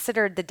also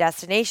considered the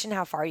destination,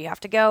 how far you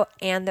have to go,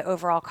 and the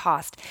overall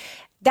cost.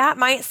 That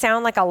might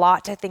sound like a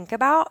lot to think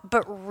about,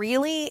 but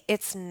really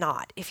it's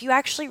not. If you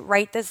actually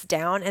write this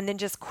down and then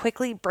just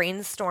quickly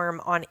brainstorm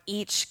on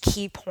each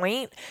key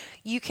point,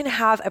 you can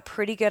have a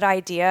pretty good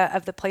idea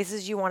of the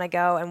places you want to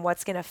go and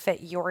what's going to fit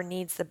your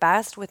needs the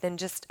best within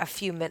just a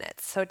few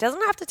minutes. So it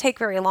doesn't have to take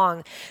very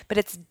long, but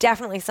it's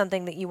definitely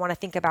something that you want to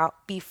think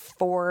about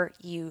before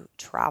you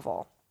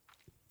travel.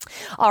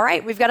 All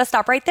right, we've got to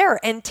stop right there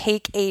and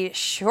take a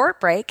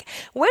short break.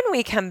 When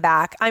we come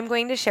back, I'm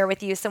going to share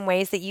with you some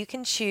ways that you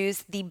can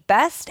choose the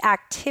best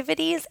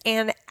activities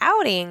and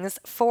outings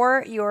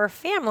for your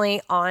family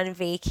on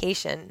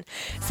vacation.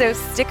 So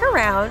stick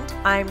around.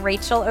 I'm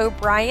Rachel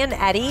O'Brien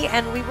Eddy,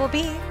 and we will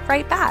be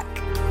right back.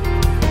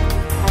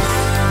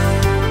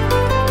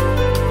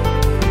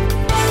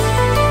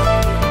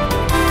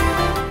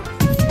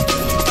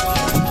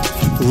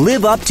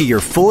 Live up to your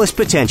fullest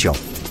potential.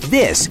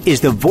 This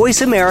is the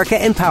Voice America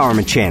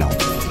Empowerment Channel.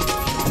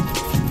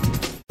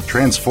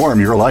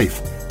 Transform your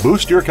life,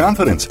 boost your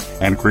confidence,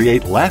 and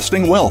create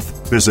lasting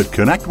wealth. Visit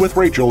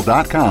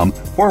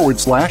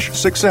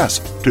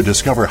connectwithrachel.com/success to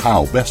discover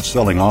how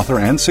best-selling author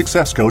and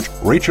success coach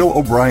Rachel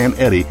O'Brien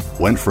Eddy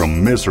went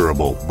from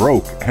miserable,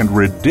 broke, and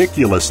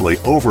ridiculously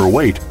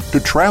overweight to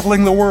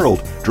traveling the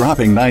world,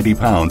 dropping 90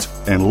 pounds,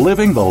 and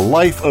living the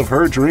life of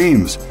her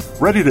dreams.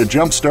 Ready to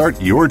jumpstart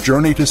your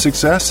journey to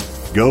success?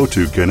 Go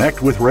to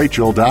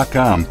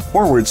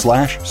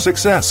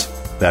connectwithrachel.com/success.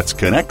 That's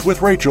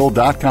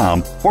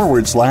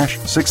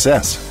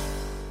connectwithrachel.com/success.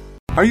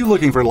 Are you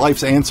looking for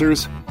life's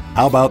answers?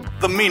 How about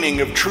the meaning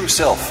of true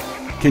self?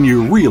 Can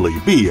you really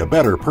be a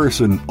better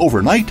person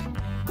overnight?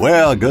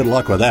 Well, good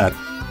luck with that.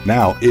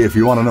 Now, if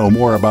you want to know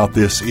more about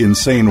this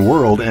insane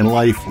world and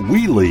life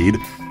we lead,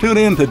 Tune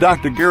in to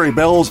Dr. Gary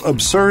Bell's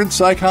Absurd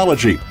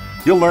Psychology.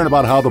 You'll learn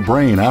about how the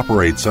brain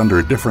operates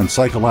under different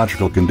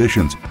psychological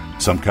conditions.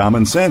 Some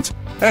common sense.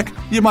 Heck,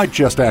 you might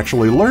just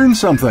actually learn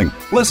something.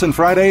 Listen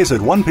Fridays at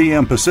 1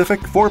 p.m.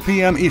 Pacific, 4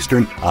 p.m.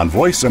 Eastern on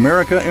Voice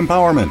America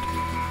Empowerment.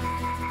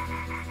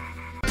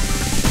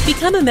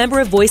 Become a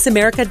member of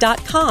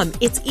VoiceAmerica.com.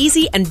 It's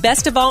easy, and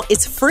best of all,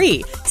 it's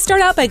free.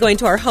 Start out by going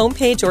to our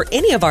homepage or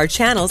any of our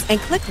channels and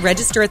click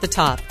Register at the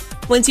top.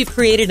 Once you've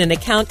created an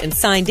account and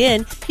signed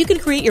in, you can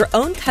create your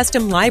own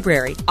custom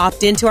library,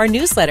 opt into our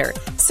newsletter,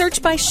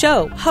 search by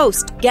show,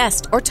 host,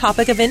 guest, or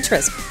topic of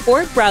interest,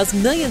 or browse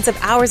millions of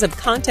hours of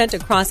content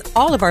across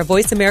all of our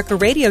Voice America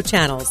radio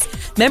channels.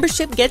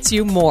 Membership gets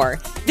you more.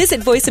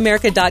 Visit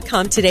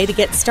VoiceAmerica.com today to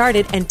get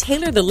started and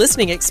tailor the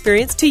listening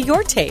experience to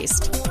your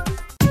taste.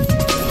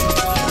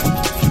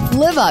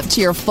 Live up to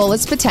your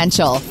fullest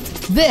potential.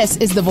 This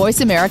is the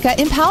Voice America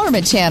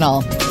Empowerment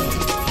Channel.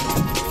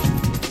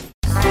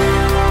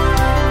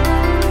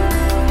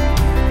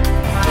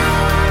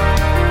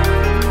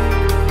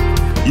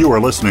 You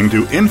are listening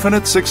to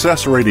Infinite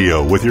Success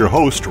Radio with your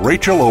host,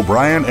 Rachel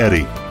O'Brien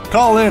Eddy.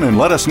 Call in and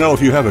let us know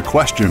if you have a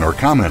question or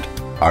comment.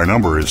 Our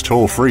number is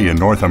toll-free in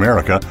North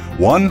America,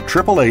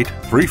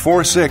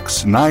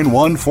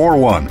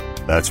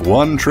 1-888-346-9141. That's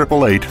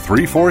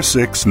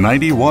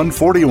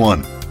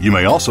 1-888-346-9141. You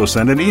may also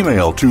send an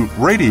email to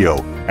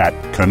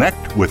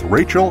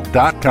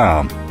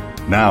radio@connectwithrachel.com.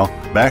 Now,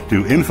 back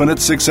to Infinite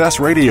Success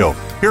Radio.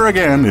 Here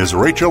again is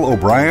Rachel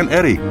O'Brien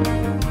Eddy.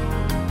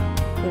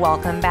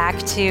 Welcome back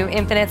to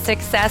Infinite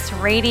Success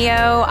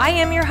Radio. I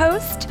am your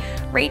host,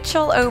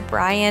 Rachel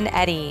O'Brien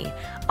Eddy.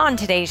 On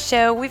today's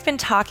show, we've been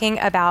talking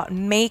about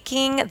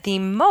making the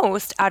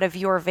most out of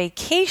your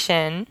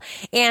vacation.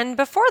 And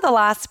before the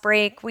last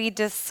break, we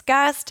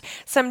discussed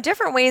some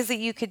different ways that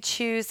you could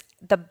choose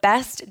the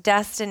best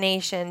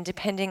destination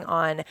depending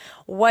on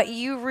what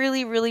you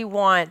really, really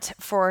want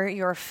for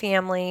your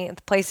family,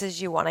 the places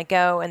you want to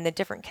go, and the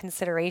different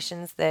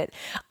considerations that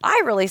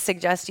I really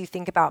suggest you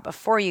think about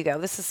before you go.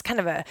 This is kind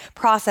of a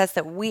process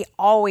that we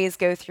always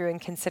go through and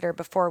consider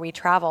before we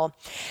travel.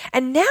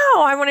 And now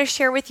I want to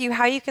share with you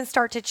how you can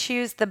start to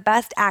choose the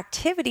best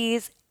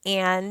activities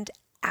and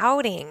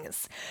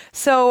outings.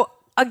 So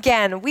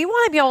again, we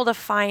want to be able to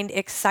find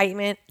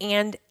excitement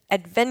and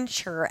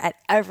adventure at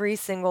every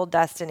single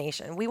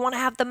destination. We want to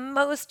have the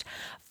most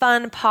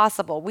fun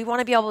possible. We want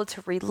to be able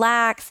to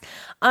relax,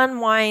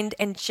 unwind,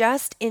 and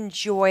just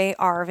enjoy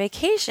our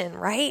vacation,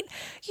 right?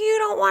 You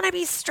don't want to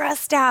be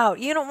stressed out.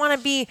 You don't want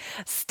to be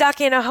stuck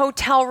in a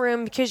hotel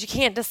room because you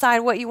can't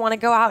decide what you want to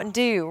go out and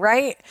do,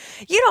 right?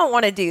 You don't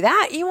want to do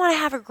that. You want to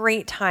have a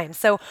great time.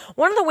 So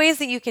one of the ways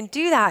that you can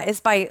do that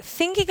is by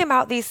thinking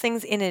about these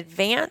things in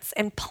advance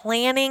and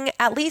planning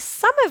at least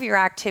some of your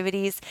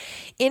activities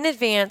in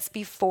advance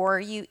before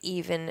you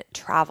even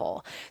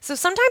travel. So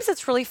sometimes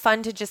it's really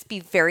fun to just be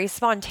very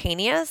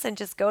spontaneous and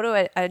just go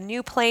to a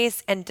new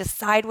place and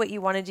decide what you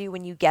want to do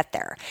when you get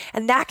there.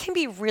 And that can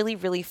be really,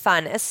 really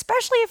fun,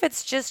 especially if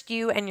it's just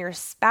you and your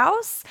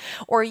spouse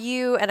or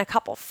you and a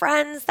couple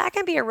friends. That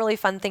can be a really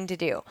fun thing to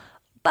do.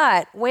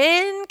 But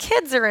when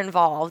kids are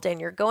involved and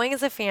you're going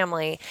as a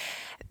family,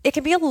 it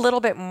can be a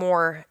little bit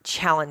more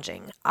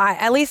challenging.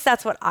 At least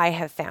that's what I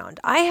have found.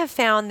 I have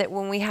found that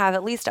when we have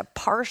at least a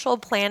partial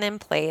plan in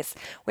place,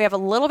 we have a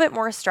little bit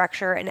more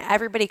structure and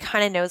everybody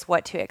kind of knows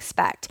what to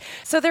expect.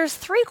 So there's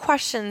 3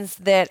 questions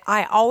that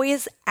I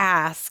always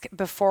ask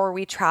before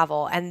we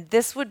travel, and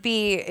this would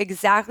be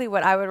exactly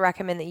what I would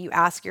recommend that you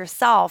ask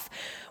yourself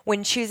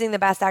when choosing the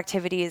best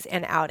activities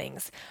and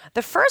outings.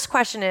 The first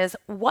question is,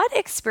 what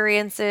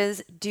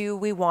experiences do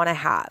we want to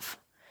have?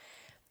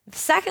 The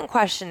second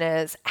question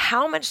is,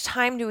 how much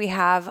time do we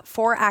have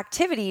for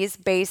activities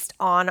based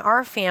on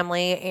our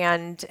family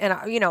and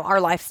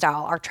our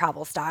lifestyle, our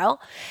travel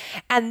style?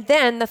 And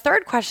then the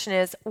third question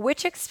is,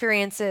 which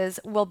experiences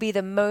will be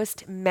the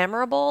most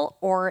memorable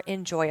or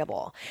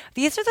enjoyable?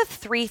 These are the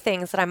 3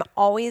 things that I'm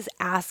always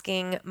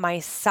asking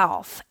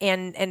myself.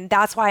 And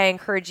that's why I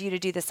encourage you to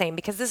do the same,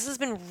 because this has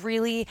been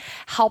really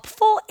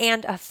helpful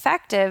and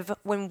effective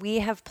when we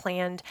have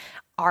planned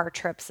our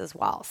trips as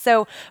well.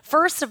 So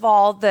first of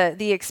all,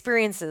 the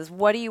experiences,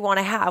 what do you want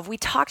to have? We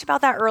talked about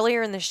that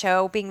earlier in the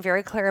show, being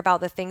very clear about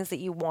the things that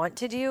you want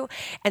to do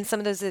and some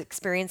of those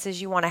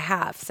experiences you want to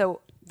have. So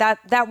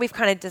that we've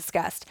kind of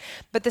discussed.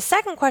 But the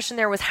second question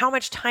there was, how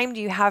much time do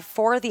you have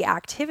for the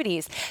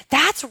activities?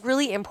 That's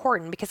really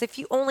important, because if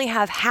you only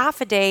have half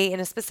a day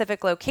in a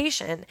specific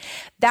location,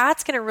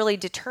 that's going to really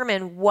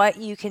determine what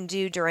you can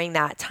do during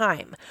that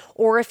time.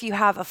 Or if you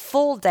have a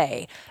full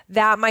day,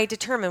 that might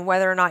determine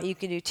whether or not you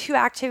can do 2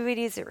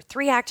 activities or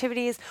 3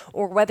 activities,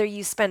 or whether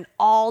you spend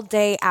all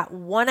day at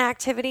one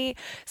activity.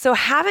 So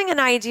having an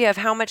idea of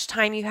how much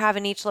time you have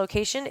in each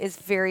location is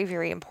very,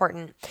 very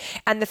important.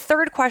 And the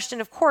third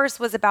question, of course,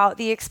 was about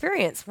the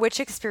experience. Which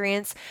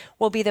experience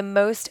will be the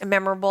most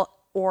memorable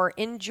or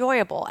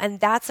enjoyable? And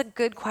that's a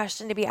good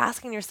question to be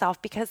asking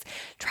yourself, because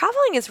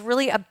traveling is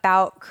really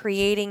about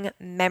creating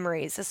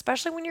memories,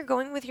 especially when you're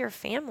going with your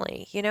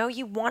family. You know,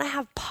 you want to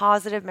have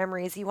positive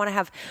memories. You want to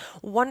have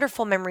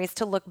wonderful memories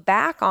to look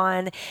back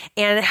on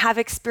and have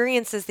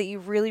experiences that you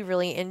really,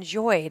 really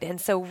enjoyed. And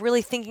so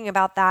really thinking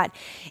about that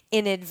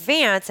in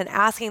advance and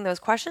asking those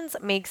questions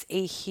makes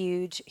a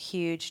huge,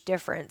 huge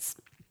difference.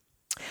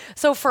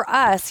 So for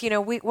us, you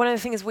know, one of the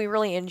things we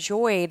really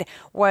enjoyed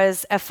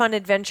was a fun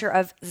adventure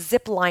of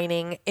zip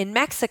lining in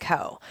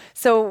Mexico.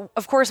 So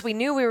of course we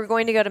knew we were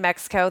going to go to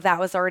Mexico. That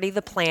was already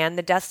the plan.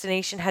 The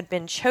destination had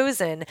been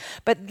chosen.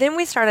 But then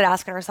we started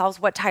asking ourselves,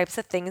 what types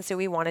of things do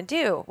we want to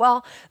do?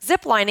 Well,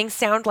 zip lining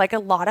sounded like a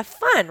lot of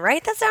fun,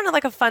 right? That sounded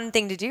like a fun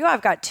thing to do.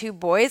 I've got 2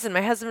 boys, and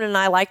my husband and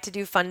I like to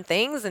do fun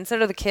things, and so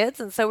do the kids.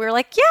 And so we were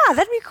like, yeah,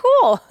 that'd be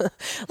cool.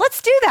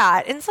 Let's do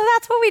that. And so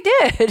that's what we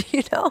did.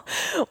 You know,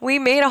 we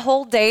made a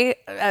whole day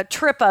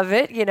trip of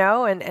it, you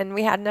know, and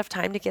we had enough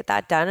time to get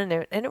that done,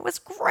 and it was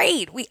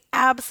great. We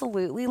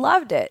absolutely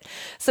loved it.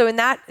 So in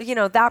that, you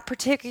know, that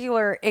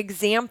particular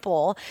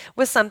example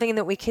was something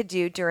that we could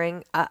do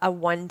during a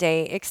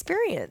one-day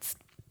experience.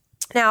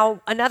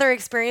 Now, another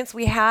experience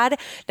we had,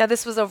 now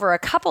this was over a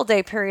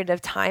couple-day period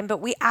of time, but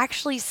we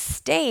actually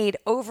stayed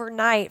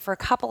overnight for a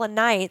couple of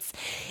nights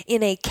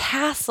in a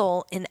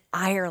castle in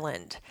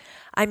Ireland.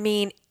 I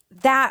mean,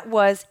 that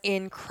was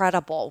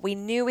incredible. We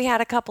knew we had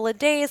a couple of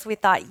days. We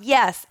thought,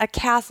 yes, a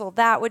castle,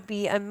 that would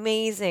be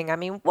amazing. I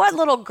mean, what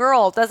little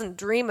girl doesn't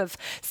dream of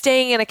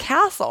staying in a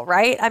castle,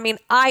 right? I mean,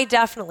 I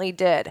definitely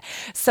did.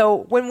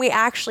 So when we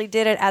actually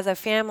did it as a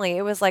family,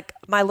 it was like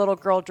my little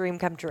girl dream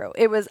come true.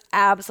 It was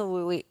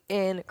absolutely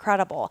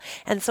incredible.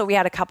 And so we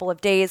had a couple of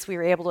days. We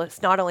were able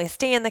to not only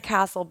stay in the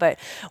castle, but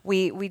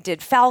we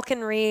did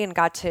falconry and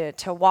got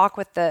to walk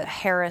with the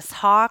Harris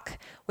hawk.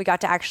 We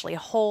got to actually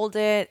hold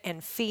it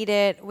and feed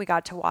it. We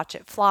got to watch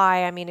it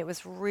fly. I mean, it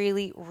was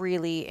really,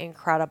 really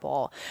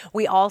incredible.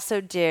 We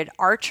also did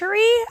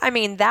archery. I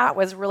mean, that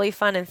was really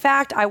fun. In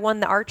fact, I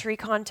won the archery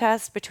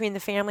contest between the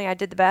family. I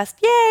did the best.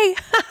 Yay!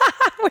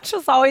 Which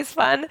was always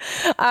fun.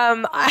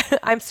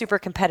 I'm super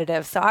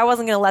competitive, so I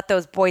wasn't going to let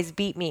those boys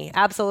beat me.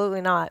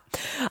 Absolutely not.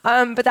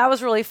 But that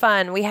was really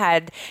fun. We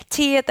had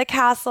tea at the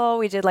castle.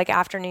 We did like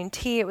afternoon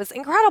tea. It was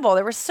incredible.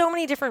 There were so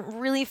many different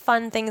really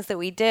fun things that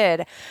we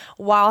did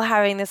while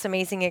having this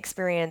amazing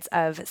experience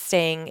of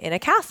staying in a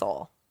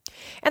castle.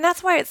 And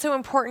that's why it's so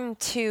important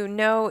to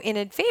know in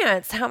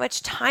advance how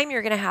much time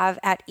you're going to have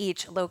at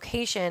each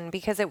location,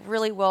 because it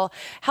really will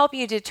help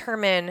you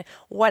determine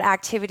what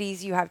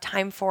activities you have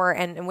time for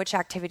and which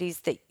activities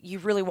that you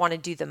really want to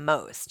do the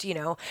most. You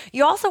know,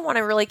 you also want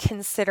to really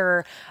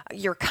consider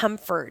your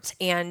comfort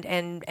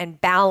and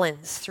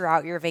balance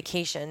throughout your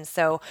vacation.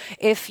 So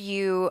if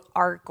you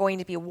are going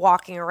to be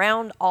walking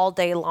around all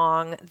day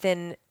long,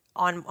 then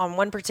on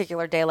one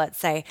particular day, let's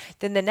say,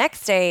 then the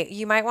next day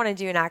you might want to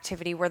do an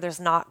activity where there's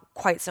not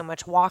quite so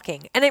much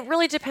walking. And it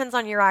really depends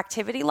on your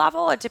activity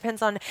level. It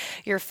depends on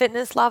your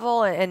fitness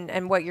level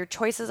and what your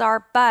choices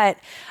are. But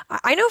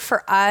I know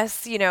for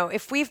us, you know,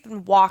 if we've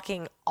been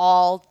walking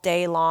all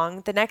day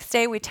long, the next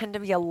day we tend to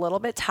be a little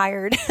bit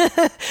tired.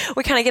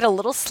 We kind of get a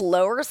little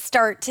slower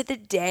start to the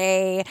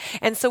day.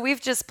 And so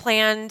we've just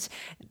planned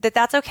that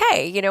that's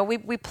okay. You know,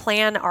 we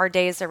plan our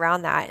days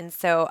around that. And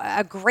so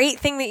a great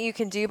thing that you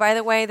can do, by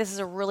the way, this is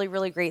a really,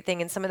 really great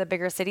thing in some of the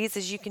bigger cities,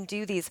 is you can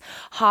do these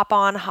hop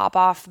on, hop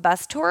off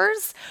bus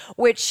tours,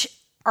 which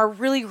are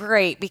really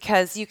great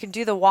because you can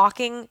do the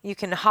walking, you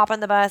can hop on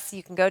the bus,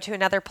 you can go to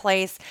another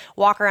place,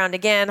 walk around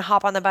again,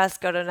 hop on the bus,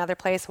 go to another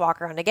place, walk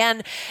around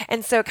again.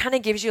 And so it kind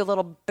of gives you a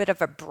little bit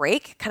of a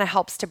break, kind of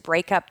helps to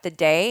break up the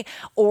day.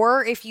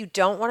 Or if you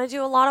don't want to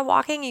do a lot of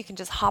walking, you can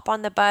just hop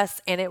on the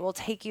bus and it will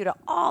take you to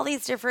all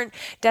these different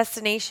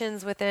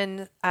destinations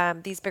within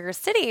these bigger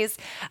cities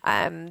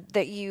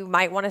that you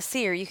might want to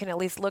see, or you can at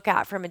least look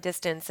at from a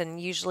distance. And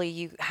usually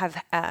you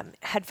have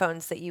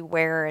headphones that you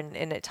wear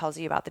and it tells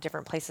you about the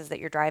different places that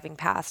you're driving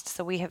past.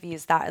 So we have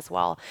used that as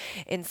well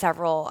in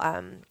several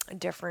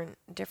different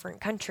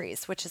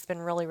countries, which has been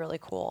really, really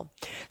cool.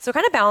 So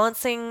kind of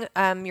balancing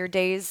your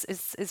days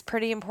is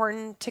pretty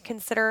important to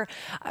consider.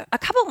 A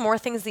couple more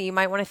things that you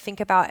might want to think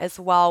about as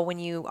well when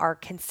you are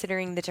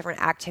considering the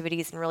different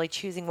activities and really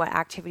choosing what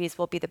activities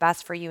will be the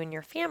best for you and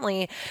your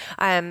family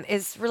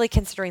is really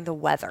considering the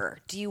weather.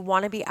 Do you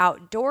want to be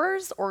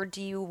outdoors or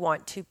do you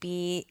want to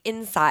be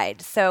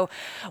inside? So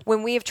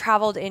when we have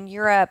traveled in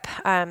Europe,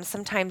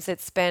 sometimes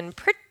it's been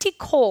pretty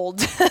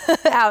cold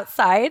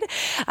outside,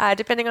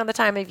 depending on the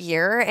time of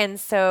year. And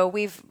so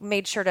we've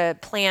made sure to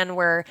plan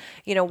where,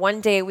 you know,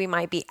 one day we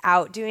might be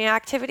out doing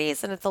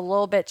activities and it's a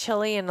little bit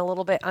chilly and a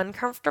little bit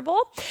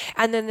uncomfortable.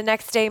 And then the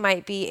next day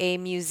might be a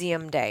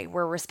museum day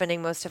where we're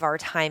spending most of our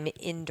time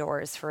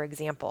indoors, for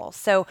example.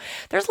 So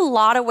there's a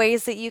lot of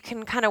ways that you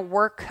can kind of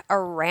work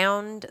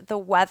around the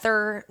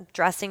weather,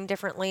 dressing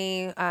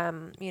differently,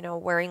 you know,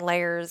 wearing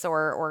layers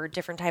or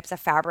different types of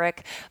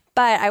fabric.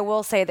 But I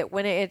will say that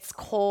when it's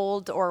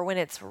cold or when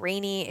it's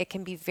rainy, it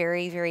can be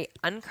very, very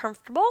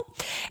uncomfortable.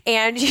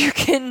 And you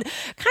can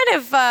kind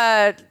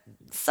of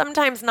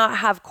sometimes not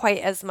have quite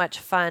as much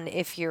fun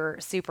if you're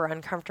super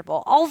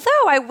uncomfortable.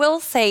 Although I will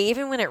say,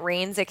 even when it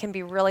rains, it can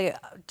be really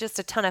just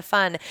a ton of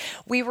fun.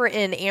 We were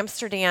in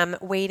Amsterdam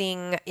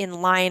waiting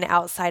in line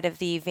outside of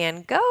the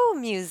Van Gogh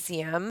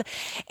Museum,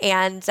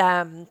 and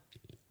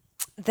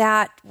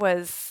that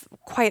was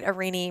quite a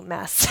rainy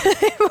mess.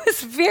 It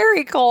was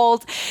very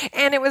cold,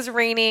 and it was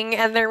raining,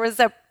 and there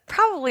was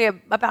probably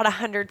about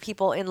 100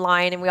 people in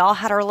line, and we all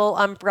had our little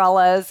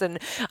umbrellas, and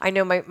I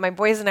know my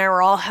boys and I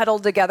were all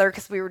huddled together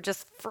because we were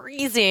just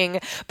freezing,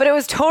 but it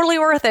was totally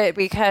worth it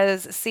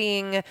because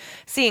seeing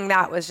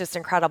that was just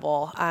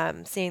incredible.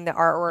 Seeing the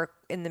artwork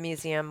in the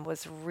museum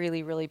was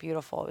really, really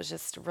beautiful. It was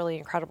just really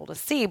incredible to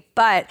see.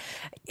 But,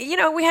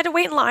 we had to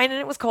wait in line,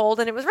 and it was cold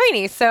and it was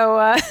rainy.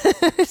 So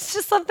it's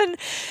just something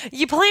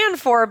you plan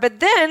for. But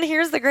then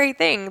here's the great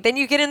thing. Then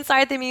you get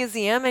inside the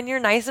museum and you're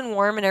nice and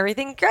warm and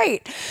everything's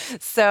great.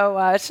 So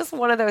it's just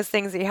one of those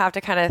things that you have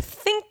to kind of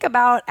think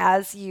about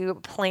as you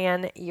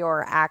plan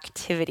your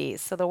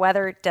activities. So the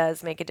weather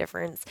does make a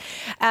difference.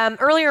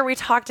 Earlier, we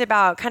talked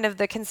about kind of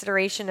the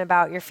consideration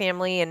about your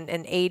family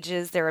and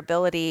ages, their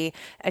ability,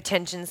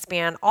 attention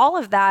span. All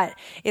of that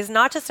is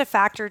not just a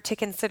factor to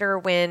consider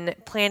when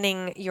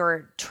planning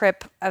your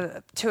trip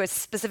to a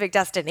specific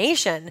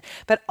destination,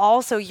 but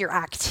also your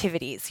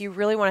activities. You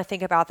really want to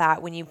think about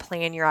that when you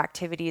plan your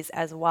activities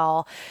as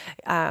well.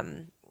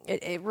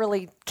 It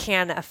really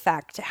can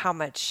affect how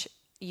much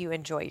you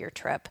enjoy your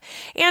trip.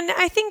 And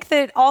I think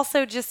that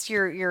also just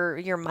your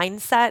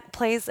mindset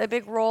plays a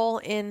big role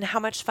in how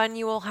much fun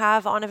you will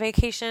have on a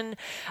vacation.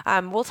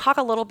 We'll talk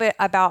a little bit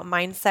about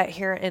mindset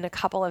here in a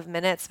couple of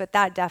minutes, but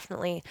that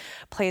definitely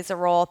plays a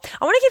role.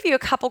 I want to give you a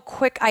couple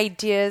quick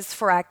ideas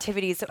for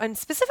activities and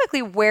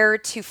specifically where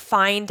to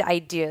find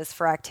ideas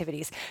for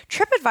activities.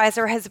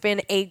 TripAdvisor has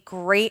been a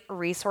great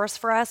resource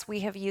for us.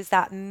 We have used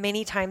that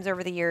many times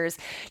over the years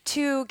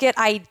to get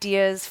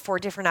ideas for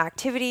different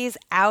activities,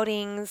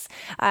 outings,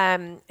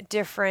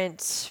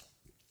 different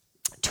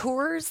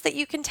tours that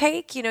you can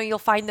take. You'll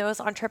find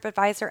those on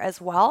TripAdvisor as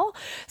well.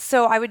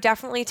 So I would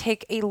definitely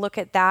take a look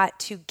at that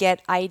to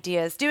get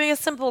ideas. Doing a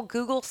simple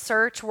Google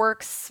search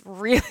works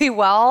really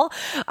well.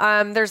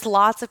 There's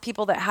lots of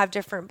people that have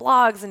different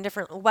blogs and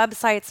different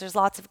websites. There's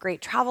lots of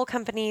great travel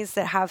companies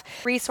that have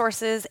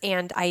resources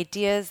and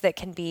ideas that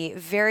can be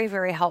very,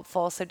 very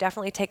helpful. So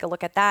definitely take a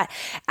look at that.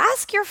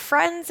 Ask your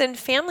friends and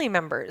family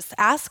members.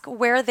 Ask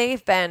where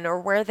they've been or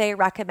where they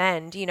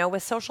recommend.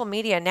 With social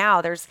media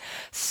now, there's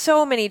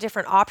so many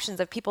different options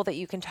of people that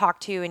you can talk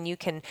to, and you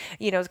can,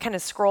 kind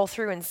of scroll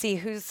through and see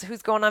who's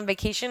going on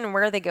vacation and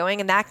where are they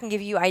going. And that can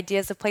give you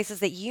ideas of places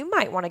that you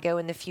might want to go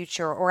in the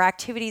future or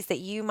activities that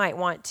you might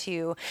want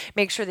to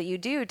make sure that you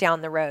do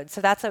down the road. So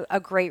that's a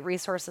great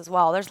resource as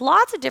well. There's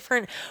lots of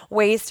different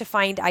ways to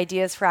find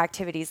ideas for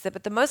activities,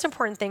 but the most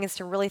important thing is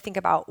to really think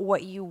about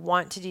what you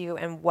want to do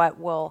and what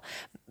will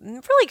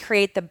really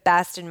create the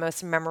best and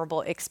most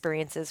memorable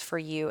experiences for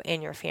you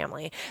and your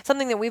family.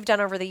 Something that we've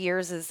done over the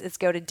years is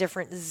go to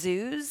different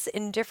zoos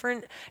in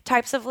different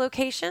types of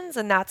locations,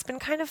 and that's been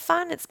kind of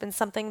fun. It's been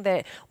something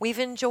that we've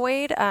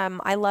enjoyed.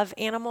 I love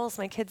animals.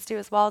 My kids do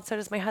as well, and so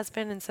does my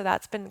husband, and so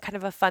that's been kind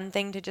of a fun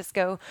thing to just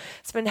go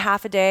spend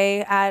half a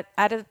day at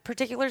a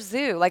particular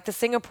zoo. Like the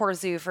Singapore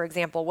Zoo, for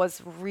example,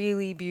 was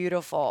really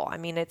beautiful. I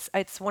mean,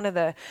 it's one of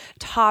the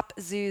top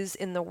zoos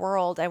in the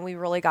world, and we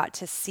really got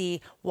to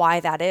see why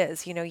that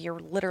is.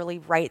 You're literally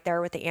right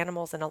there with the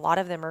animals, and a lot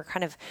of them are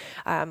kind of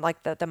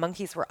like the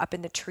monkeys were up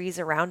in the trees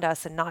around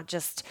us and not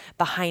just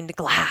behind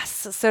glass,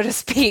 so to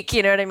speak.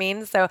 You know what I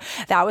mean? So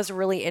that was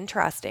really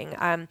interesting.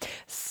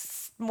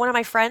 One of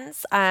my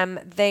friends,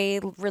 they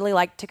really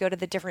like to go to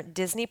the different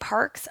Disney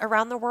parks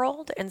around the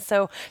world. And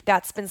so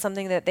that's been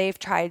something that they've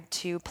tried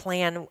to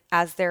plan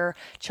as their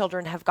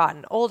children have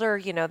gotten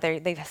older.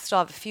 They still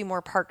have a few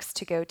more parks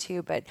to go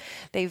to, but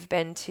they've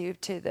been to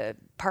the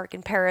park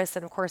in Paris,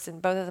 and of course in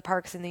both of the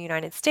parks in the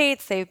United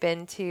States. They've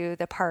been to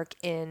the park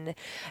in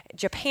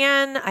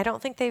Japan. I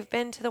don't think they've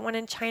been to the one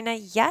in China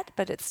yet,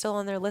 but it's still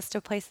on their list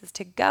of places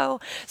to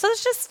go. So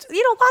there's just,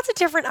 lots of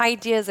different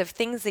ideas of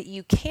things that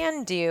you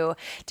can do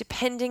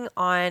depending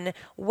on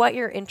what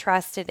you're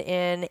interested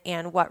in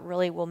and what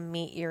really will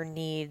meet your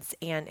needs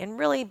and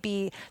really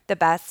be the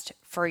best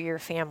for your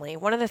family.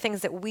 One of the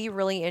things that we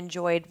really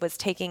enjoyed was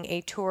taking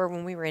a tour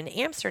when we were in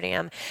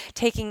Amsterdam,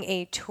 taking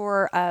a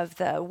tour of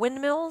the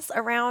windmills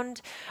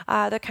around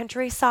the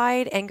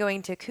countryside and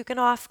going to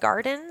Keukenhof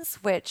Gardens,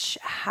 which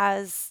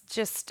has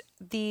just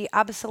the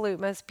absolute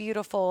most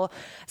beautiful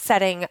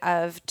setting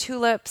of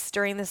tulips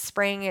during the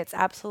spring. It's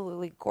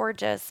absolutely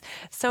gorgeous.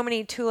 So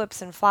many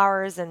tulips and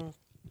flowers, and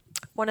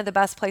one of the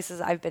best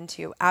places I've been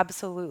to.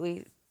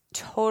 Absolutely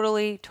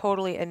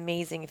totally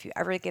amazing. If you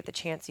ever get the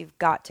chance, you've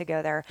got to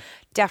go there.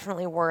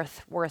 Definitely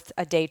worth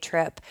a day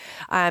trip.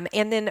 And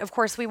then, of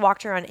course, we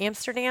walked around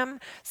Amsterdam.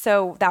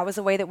 So that was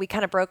a way that we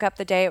kind of broke up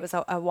the day. It was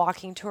a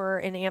walking tour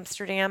in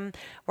Amsterdam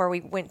where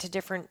we went to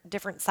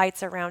different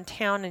sites around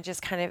town and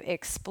just kind of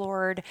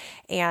explored.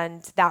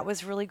 And that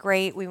was really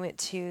great. We went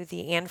to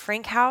the Anne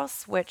Frank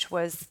house, which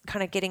was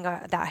kind of getting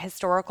that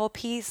historical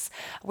piece,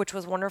 which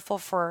was wonderful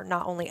for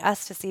not only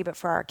us to see, but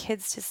for our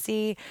kids to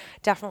see.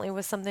 Definitely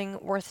was something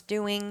worth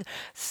doing.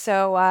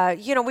 So,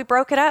 we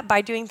broke it up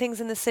by doing things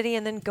in the city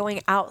and then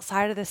going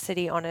outside of the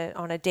city on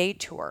a day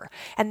tour.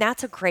 And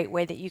that's a great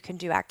way that you can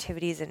do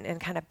activities and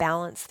kind of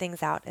balance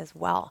things out as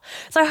well.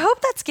 So I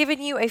hope that's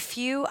given you a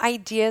few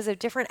ideas of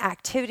different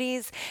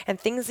activities and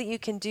things that you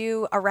can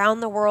do around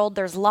the world.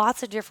 There's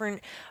lots of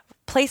different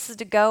places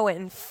to go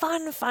and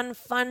fun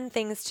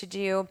things to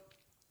do.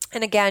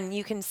 And again,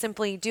 you can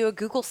simply do a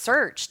Google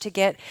search to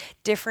get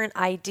different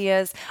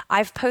ideas.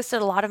 I've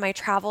posted a lot of my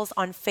travels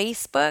on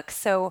Facebook.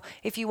 So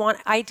if you want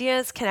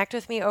ideas, connect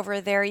with me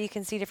over there. You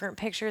can see different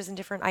pictures and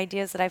different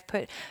ideas that I've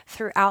put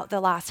throughout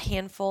the last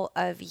handful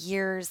of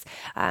years.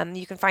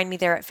 You can find me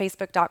there at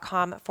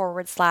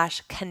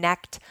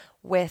facebook.com/connect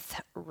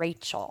with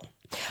Rachel.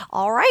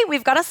 All right,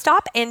 we've got to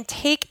stop and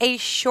take a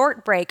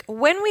short break.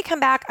 When we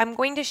come back, I'm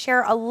going to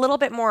share a little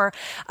bit more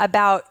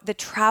about the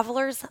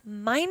traveler's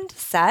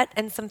mindset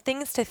and some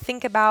things to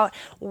think about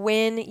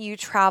when you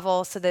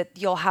travel so that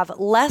you'll have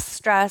less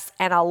stress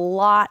and a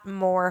lot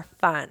more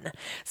fun.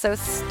 So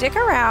stick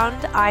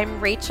around.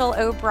 I'm Rachel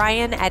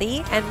O'Brien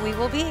Eddy, and we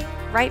will be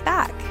right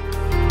back.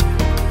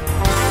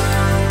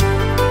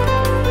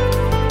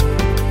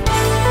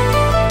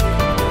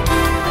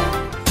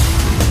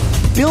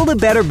 Build a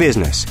better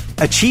business.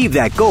 Achieve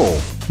that goal.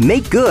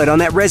 Make good on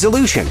that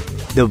resolution.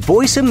 The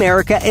Voice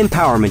America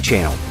Empowerment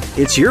Channel.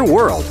 It's your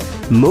world.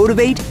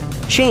 Motivate,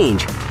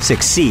 change,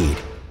 succeed.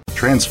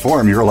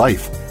 Transform your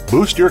life,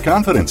 boost your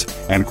confidence,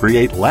 and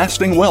create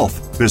lasting wealth.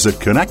 Visit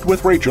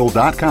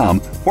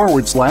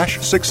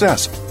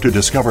connectwithrachel.com/success to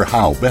discover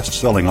how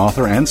best-selling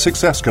author and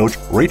success coach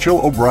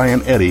Rachel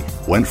O'Brien Eddy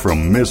went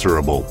from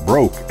miserable,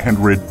 broke, and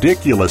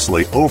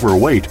ridiculously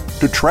overweight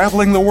to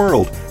traveling the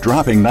world,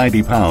 dropping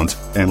 90 pounds,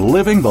 and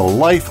living the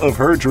life of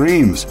her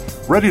dreams.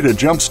 Ready to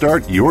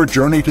jumpstart your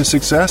journey to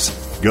success?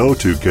 Go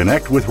to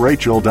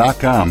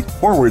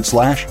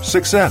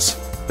connectwithrachel.com/success.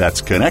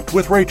 That's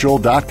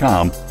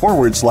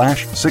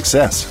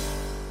connectwithrachel.com/success.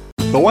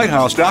 The White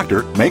House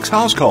doctor makes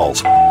house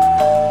calls.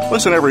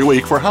 Listen every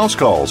week for House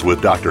Calls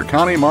with Dr.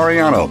 Connie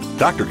Mariano.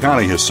 Dr.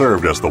 Connie has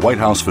served as the White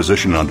House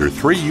physician under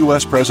 3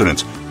 U.S.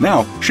 presidents.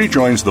 Now, she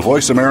joins the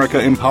Voice America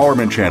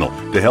Empowerment Channel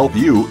to help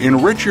you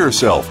enrich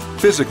yourself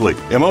physically,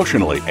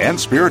 emotionally, and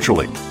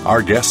spiritually.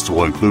 Our guests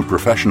will include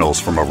professionals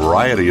from a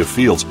variety of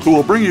fields who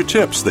will bring you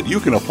tips that you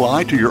can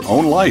apply to your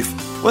own life.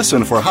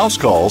 Listen for House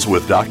Calls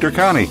with Dr.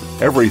 Connie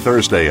every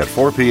Thursday at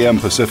 4 p.m.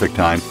 Pacific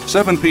Time,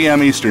 7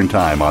 p.m. Eastern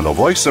Time on the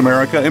Voice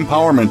America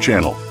Empowerment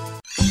Channel.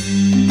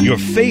 Your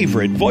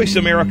favorite Voice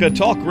America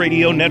Talk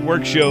Radio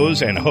Network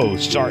shows and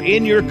hosts are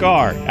in your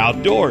car,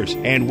 outdoors,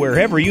 and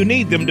wherever you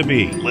need them to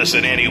be.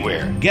 Listen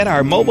anywhere. Get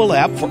our mobile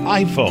app for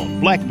iPhone,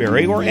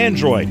 BlackBerry, or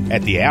Android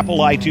at the Apple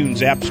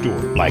iTunes App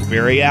Store,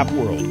 BlackBerry App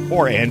World,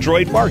 or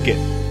Android Market.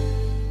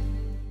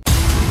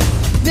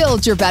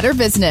 Build your better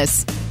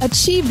business.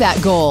 Achieve that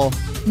goal.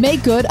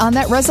 Make good on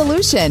that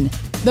resolution.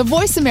 The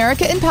Voice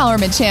America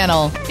Empowerment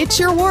Channel. It's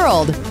your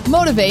world.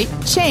 Motivate,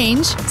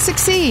 change,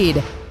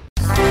 succeed.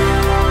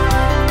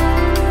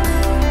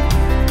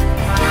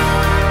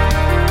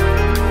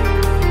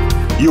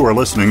 You are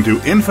listening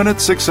to Infinite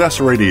Success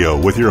Radio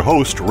with your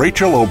host,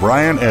 Rachel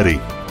O'Brien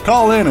Eddy.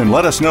 Call in and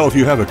let us know if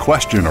you have a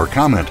question or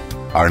comment.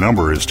 Our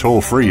number is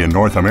toll-free in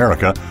North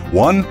America,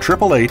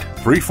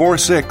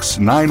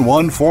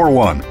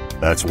 1-888-346-9141.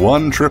 That's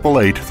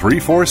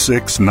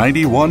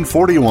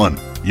 1-888-346-9141.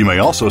 You may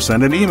also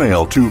send an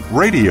email to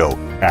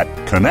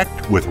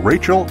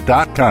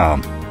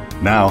radio@connectwithrachel.com.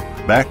 Now,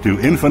 back to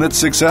Infinite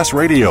Success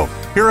Radio.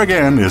 Here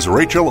again is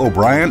Rachel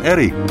O'Brien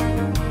Eddy.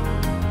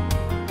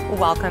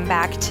 Welcome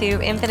back to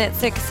Infinite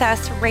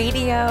Success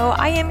Radio.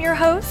 I am your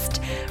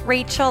host,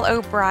 Rachel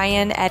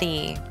O'Brien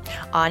Eddy.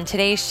 On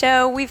today's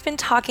show, we've been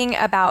talking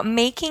about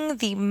making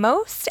the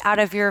most out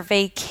of your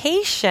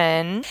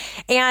vacation.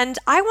 And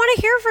I want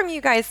to hear from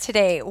you guys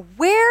today.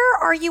 Where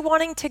are you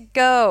wanting to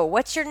go?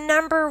 What's your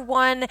number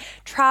one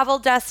travel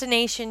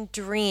destination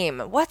dream?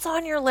 What's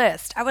on your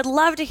list? I would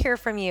love to hear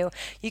from you.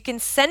 You can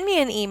send me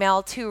an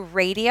email to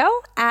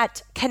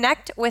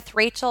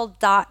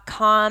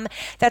radio@connectwithrachel.com.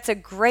 That's a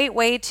great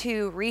way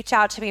to reach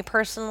out to me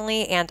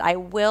personally, and I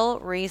will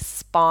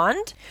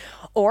respond.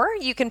 Or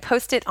you can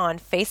post it on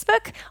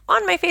Facebook, on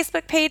on my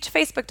Facebook page,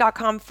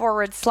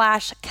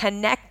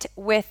 facebook.com/connect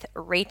with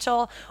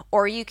Rachel,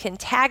 or you can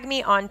tag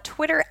me on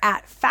Twitter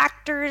at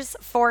Factors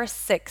for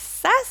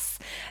Success.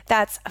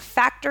 That's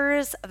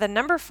Factors, the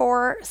number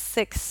 4,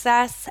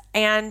 Success.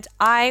 And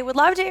I would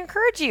love to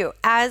encourage you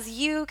as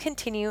you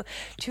continue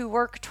to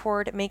work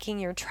toward making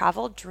your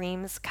travel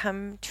dreams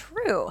come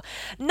true.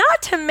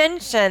 Not to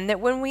mention that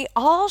when we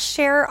all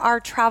share our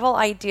travel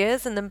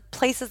ideas and the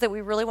places that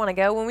we really want to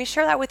go, when we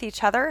share that with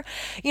each other,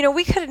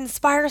 we could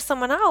inspire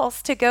someone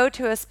else to go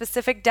to a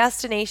specific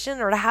destination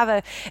or to have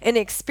an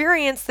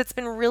experience that's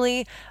been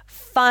really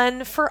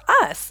fun for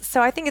us.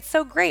 So I think it's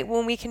so great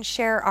when we can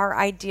share our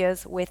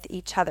ideas with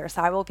each other.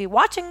 So I will be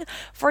watching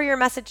for your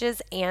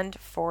messages and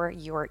for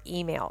your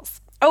emails.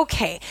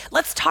 Okay,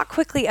 let's talk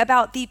quickly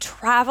about the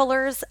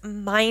traveler's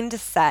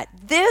mindset.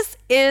 This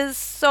is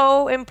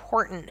so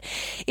important.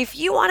 If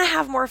you want to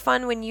have more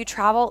fun when you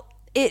travel,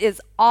 it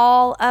is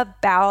all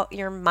about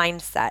your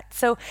mindset.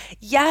 So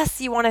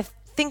yes, you want to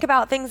think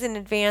about things in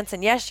advance,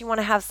 and yes, you want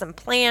to have some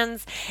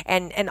plans,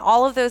 and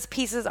all of those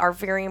pieces are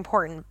very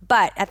important.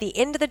 But at the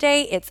end of the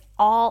day, it's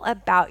all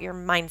about your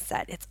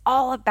mindset. It's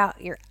all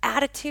about your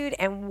attitude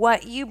and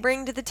what you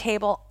bring to the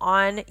table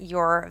on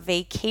your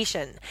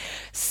vacation.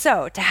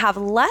 So to have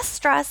less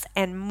stress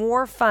and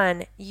more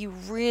fun, you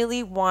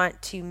really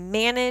want to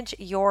manage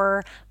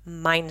your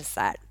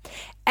mindset.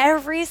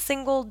 Every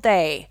single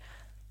day,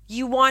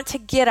 you want to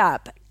get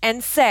up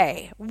and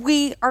say,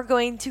 we are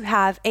going to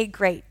have a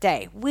great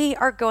day. We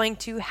are going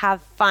to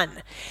have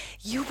fun.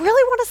 You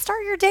really want to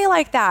start your day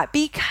like that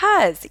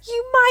because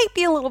you might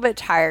be a little bit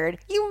tired.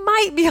 You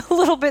might be a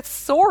little bit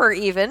sore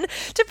even,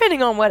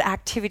 depending on what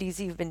activities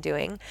you've been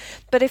doing.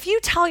 But if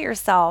you tell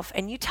yourself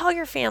and you tell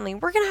your family,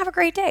 we're going to have a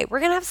great day. We're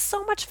going to have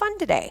so much fun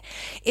today.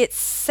 It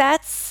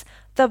sets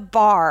the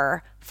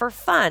bar for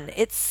fun.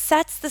 It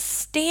sets the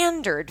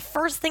standard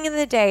first thing in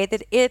the day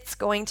that it's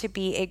going to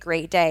be a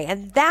great day.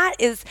 And that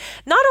is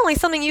not only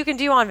something you can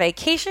do on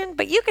vacation,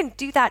 but you can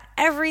do that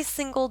every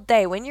single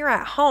day. When you're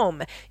at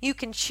home, you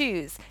can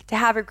choose to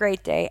have a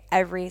great day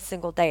every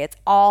single day. It's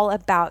all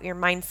about your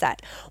mindset.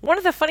 One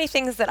of the funny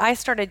things that I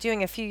started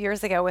doing a few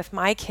years ago with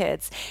my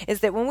kids is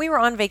that when we were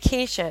on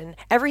vacation,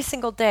 every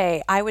single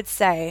day I would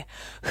say,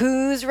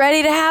 who's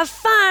ready to have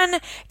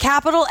fun?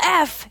 Capital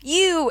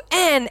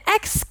F-U-N,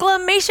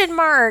 exclamation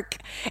mark.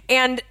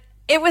 And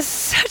it was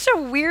such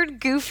a weird,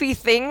 goofy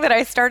thing that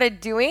I started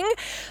doing,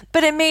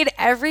 but it made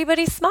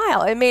everybody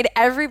smile. It made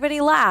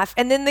everybody laugh.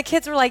 And then the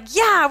kids were like,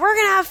 yeah, we're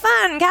going to have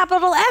fun.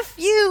 Capital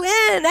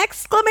F-U-N,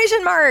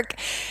 exclamation mark.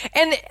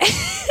 And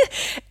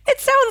it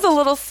sounds a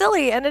little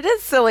silly, and it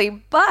is silly,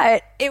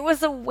 but it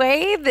was a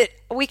way that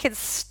we could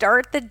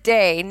start the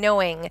day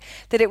knowing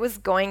that it was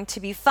going to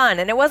be fun.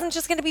 And it wasn't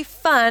just going to be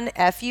fun,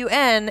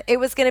 F-U-N, it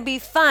was going to be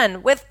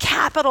fun with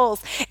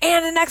capitals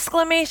and an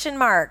exclamation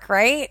mark,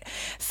 right?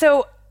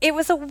 So it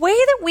was a way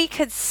that we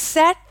could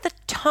set the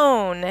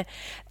tone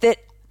that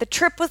the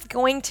trip was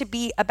going to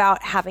be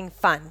about having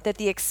fun, that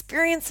the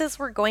experiences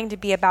were going to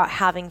be about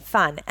having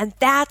fun. And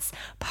that's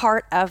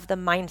part of the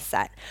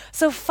mindset.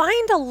 So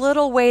find a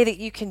little way that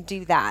you can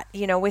do that,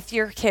 with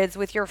your kids,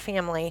 with your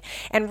family,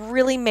 and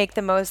really make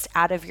the most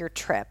out of your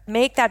trip.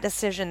 Make that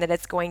decision that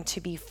it's going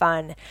to be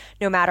fun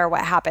no matter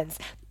what happens.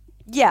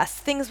 Yes,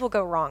 things will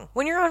go wrong.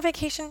 When you're on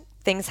vacation,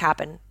 things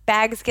happen.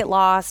 Bags get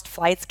lost,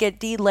 flights get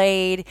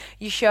delayed,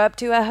 you show up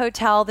to a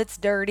hotel that's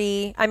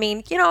dirty. I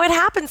mean, it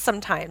happens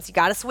sometimes. You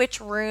got to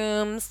switch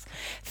rooms.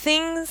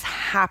 Things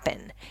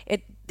happen.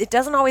 It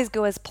doesn't always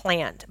go as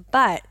planned.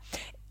 But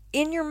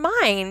in your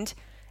mind,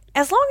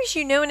 as long as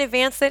you know in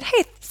advance that,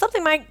 hey,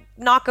 something might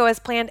not go as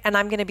planned and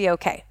I'm going to be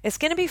okay. It's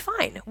going to be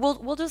fine.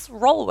 We'll just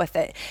roll with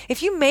it.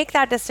 If you make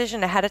that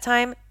decision ahead of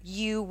time,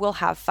 you will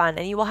have fun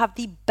and you will have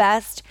the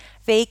best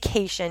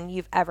vacation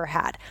you've ever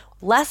had.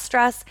 Less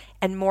stress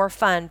and more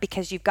fun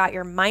because you've got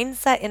your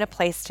mindset in a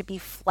place to be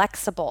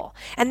flexible.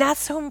 And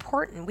that's so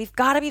important. We've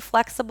got to be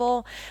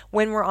flexible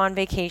when we're on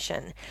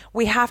vacation.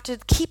 We have to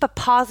keep a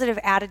positive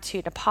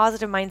attitude, a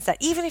positive mindset.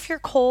 Even if you're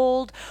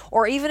cold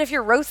or even if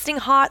you're roasting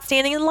hot,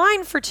 standing in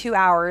line for 2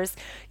 hours,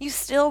 you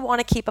still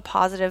want to keep a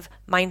positive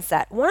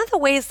mindset. One of the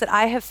ways that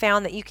I have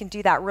found that you can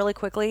do that really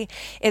quickly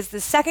is the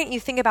second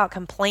you think about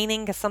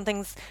complaining because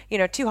something's,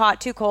 too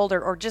hot, too cold,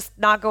 or just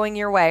not going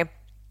your way,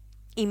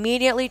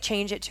 immediately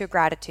change it to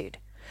gratitude.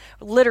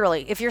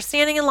 Literally, if you're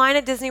standing in line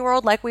at Disney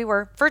World like we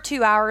were for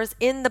 2 hours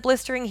in the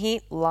blistering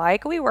heat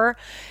like we were,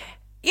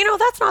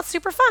 that's not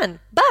super fun.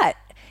 But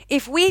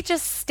if we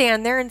just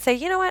stand there and say,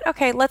 you know what,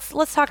 okay,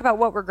 let's talk about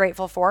what we're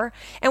grateful for,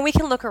 and we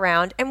can look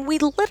around and we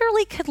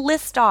literally could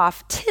list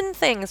off 10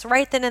 things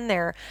right then and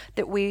there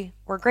that we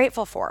were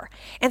grateful for.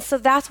 And so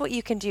that's what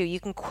you can do. You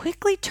can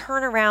quickly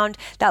turn around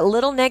that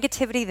little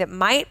negativity that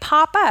might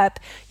pop up.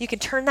 You can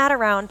turn that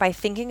around by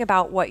thinking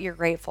about what you're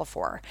grateful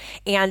for.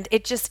 And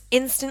it just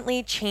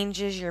instantly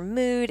changes your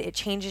mood, it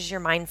changes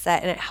your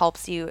mindset, and it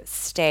helps you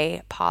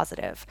stay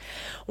positive.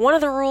 One of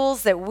the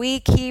rules that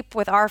we keep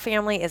with our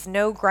family is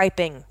no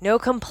griping. no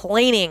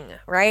complaining,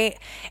 right?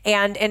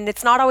 And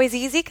it's not always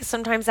easy because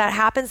sometimes that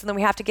happens and then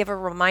we have to give a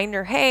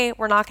reminder, hey,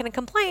 we're not going to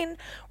complain.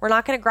 We're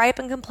not going to gripe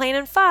and complain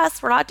and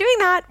fuss. We're not doing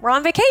that. We're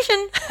on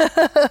vacation.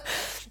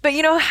 But,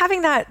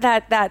 having that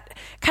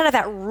kind of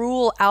that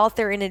rule out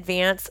there in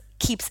advance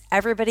keeps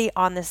everybody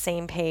on the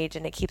same page,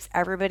 and it keeps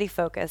everybody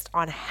focused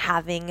on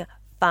having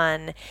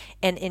fun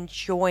and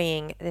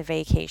enjoying the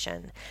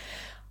vacation.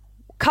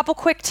 Couple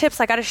quick tips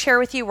I got to share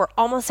with you. We're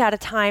almost out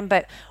of time,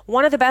 but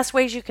one of the best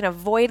ways you can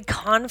avoid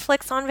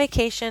conflicts on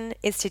vacation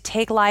is to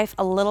take life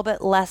a little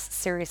bit less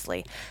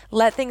seriously.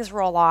 Let things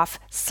roll off,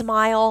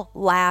 smile,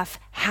 laugh,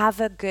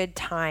 have a good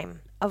time.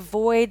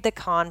 Avoid the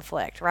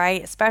conflict,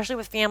 right? Especially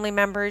with family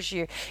members.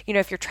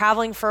 If you're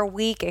traveling for a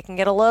week, it can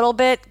get a little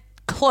bit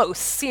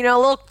close, a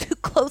little too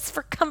close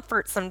for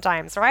comfort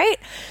sometimes, right?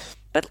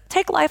 But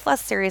take life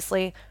less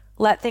seriously.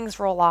 Let things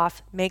roll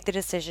off. Make the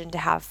decision to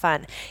have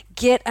fun.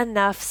 Get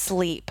enough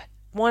sleep.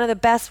 One of the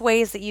best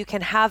ways that you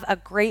can have a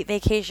great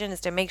vacation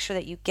is to make sure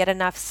that you get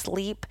enough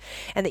sleep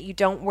and that you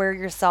don't wear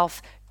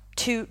yourself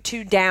too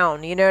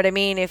down. You know what I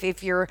mean?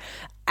 If you're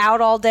out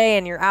all day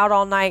and you're out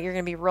all night, you're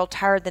going to be real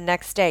tired the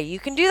next day. You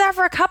can do that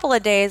for a couple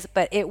of days,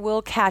 but it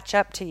will catch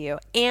up to you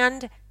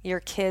and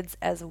your kids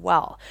as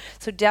well.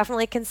 So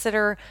definitely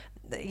consider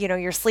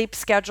your sleep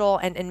schedule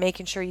and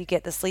making sure you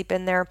get the sleep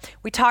in there.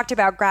 We talked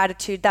about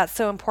gratitude. That's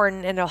so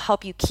important, and it'll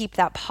help you keep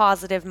that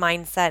positive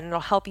mindset, and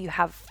it'll help you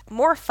have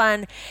more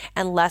fun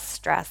and less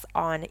stress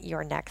on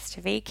your next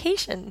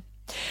vacation.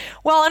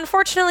 Well,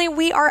 unfortunately,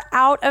 we are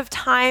out of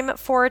time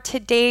for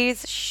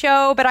today's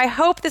show, but I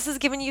hope this has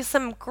given you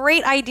some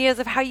great ideas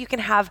of how you can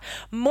have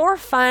more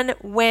fun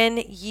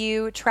when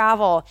you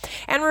travel.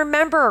 And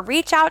remember,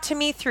 reach out to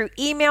me through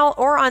email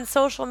or on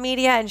social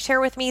media and share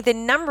with me the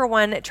number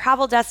one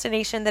travel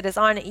destination that is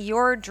on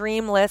your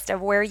dream list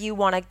of where you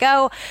want to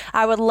go.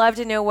 I would love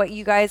to know what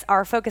you guys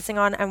are focusing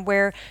on and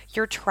where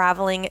you're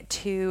traveling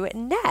to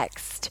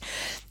next.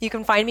 You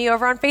can find me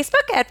over on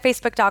Facebook at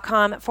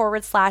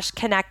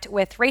facebook.com/connect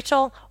with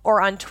Rachel, or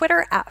on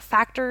Twitter at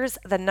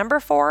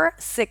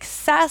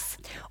factors4success,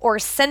 or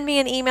send me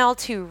an email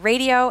to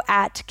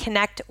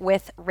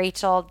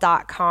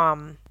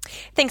radio@connectwithrachel.com.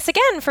 Thanks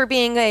again for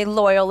being a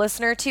loyal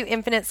listener to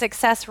Infinite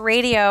Success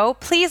Radio.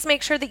 Please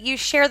make sure that you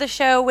share the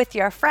show with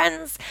your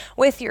friends,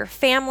 with your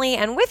family,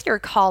 and with your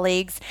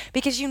colleagues,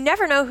 because you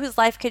never know whose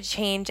life could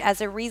change as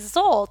a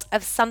result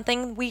of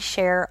something we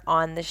share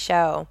on the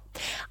show.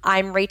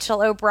 I'm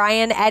Rachel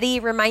O'Brien Eddy,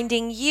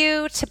 reminding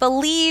you to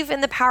believe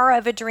in the power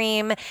of a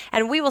dream,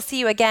 and we will see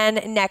you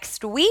again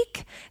next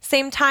week.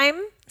 Same time,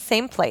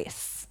 same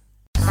place.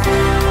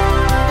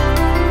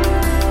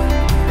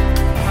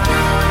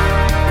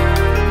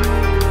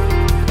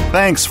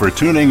 Thanks for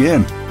tuning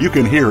in. You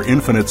can hear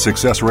Infinite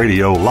Success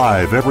Radio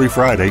live every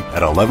Friday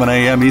at 11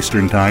 a.m.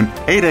 Eastern Time,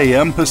 8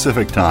 a.m.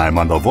 Pacific Time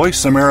on the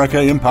Voice America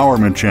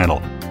Empowerment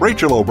Channel.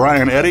 Rachel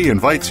O'Brien Eddy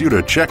invites you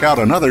to check out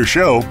another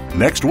show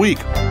next week.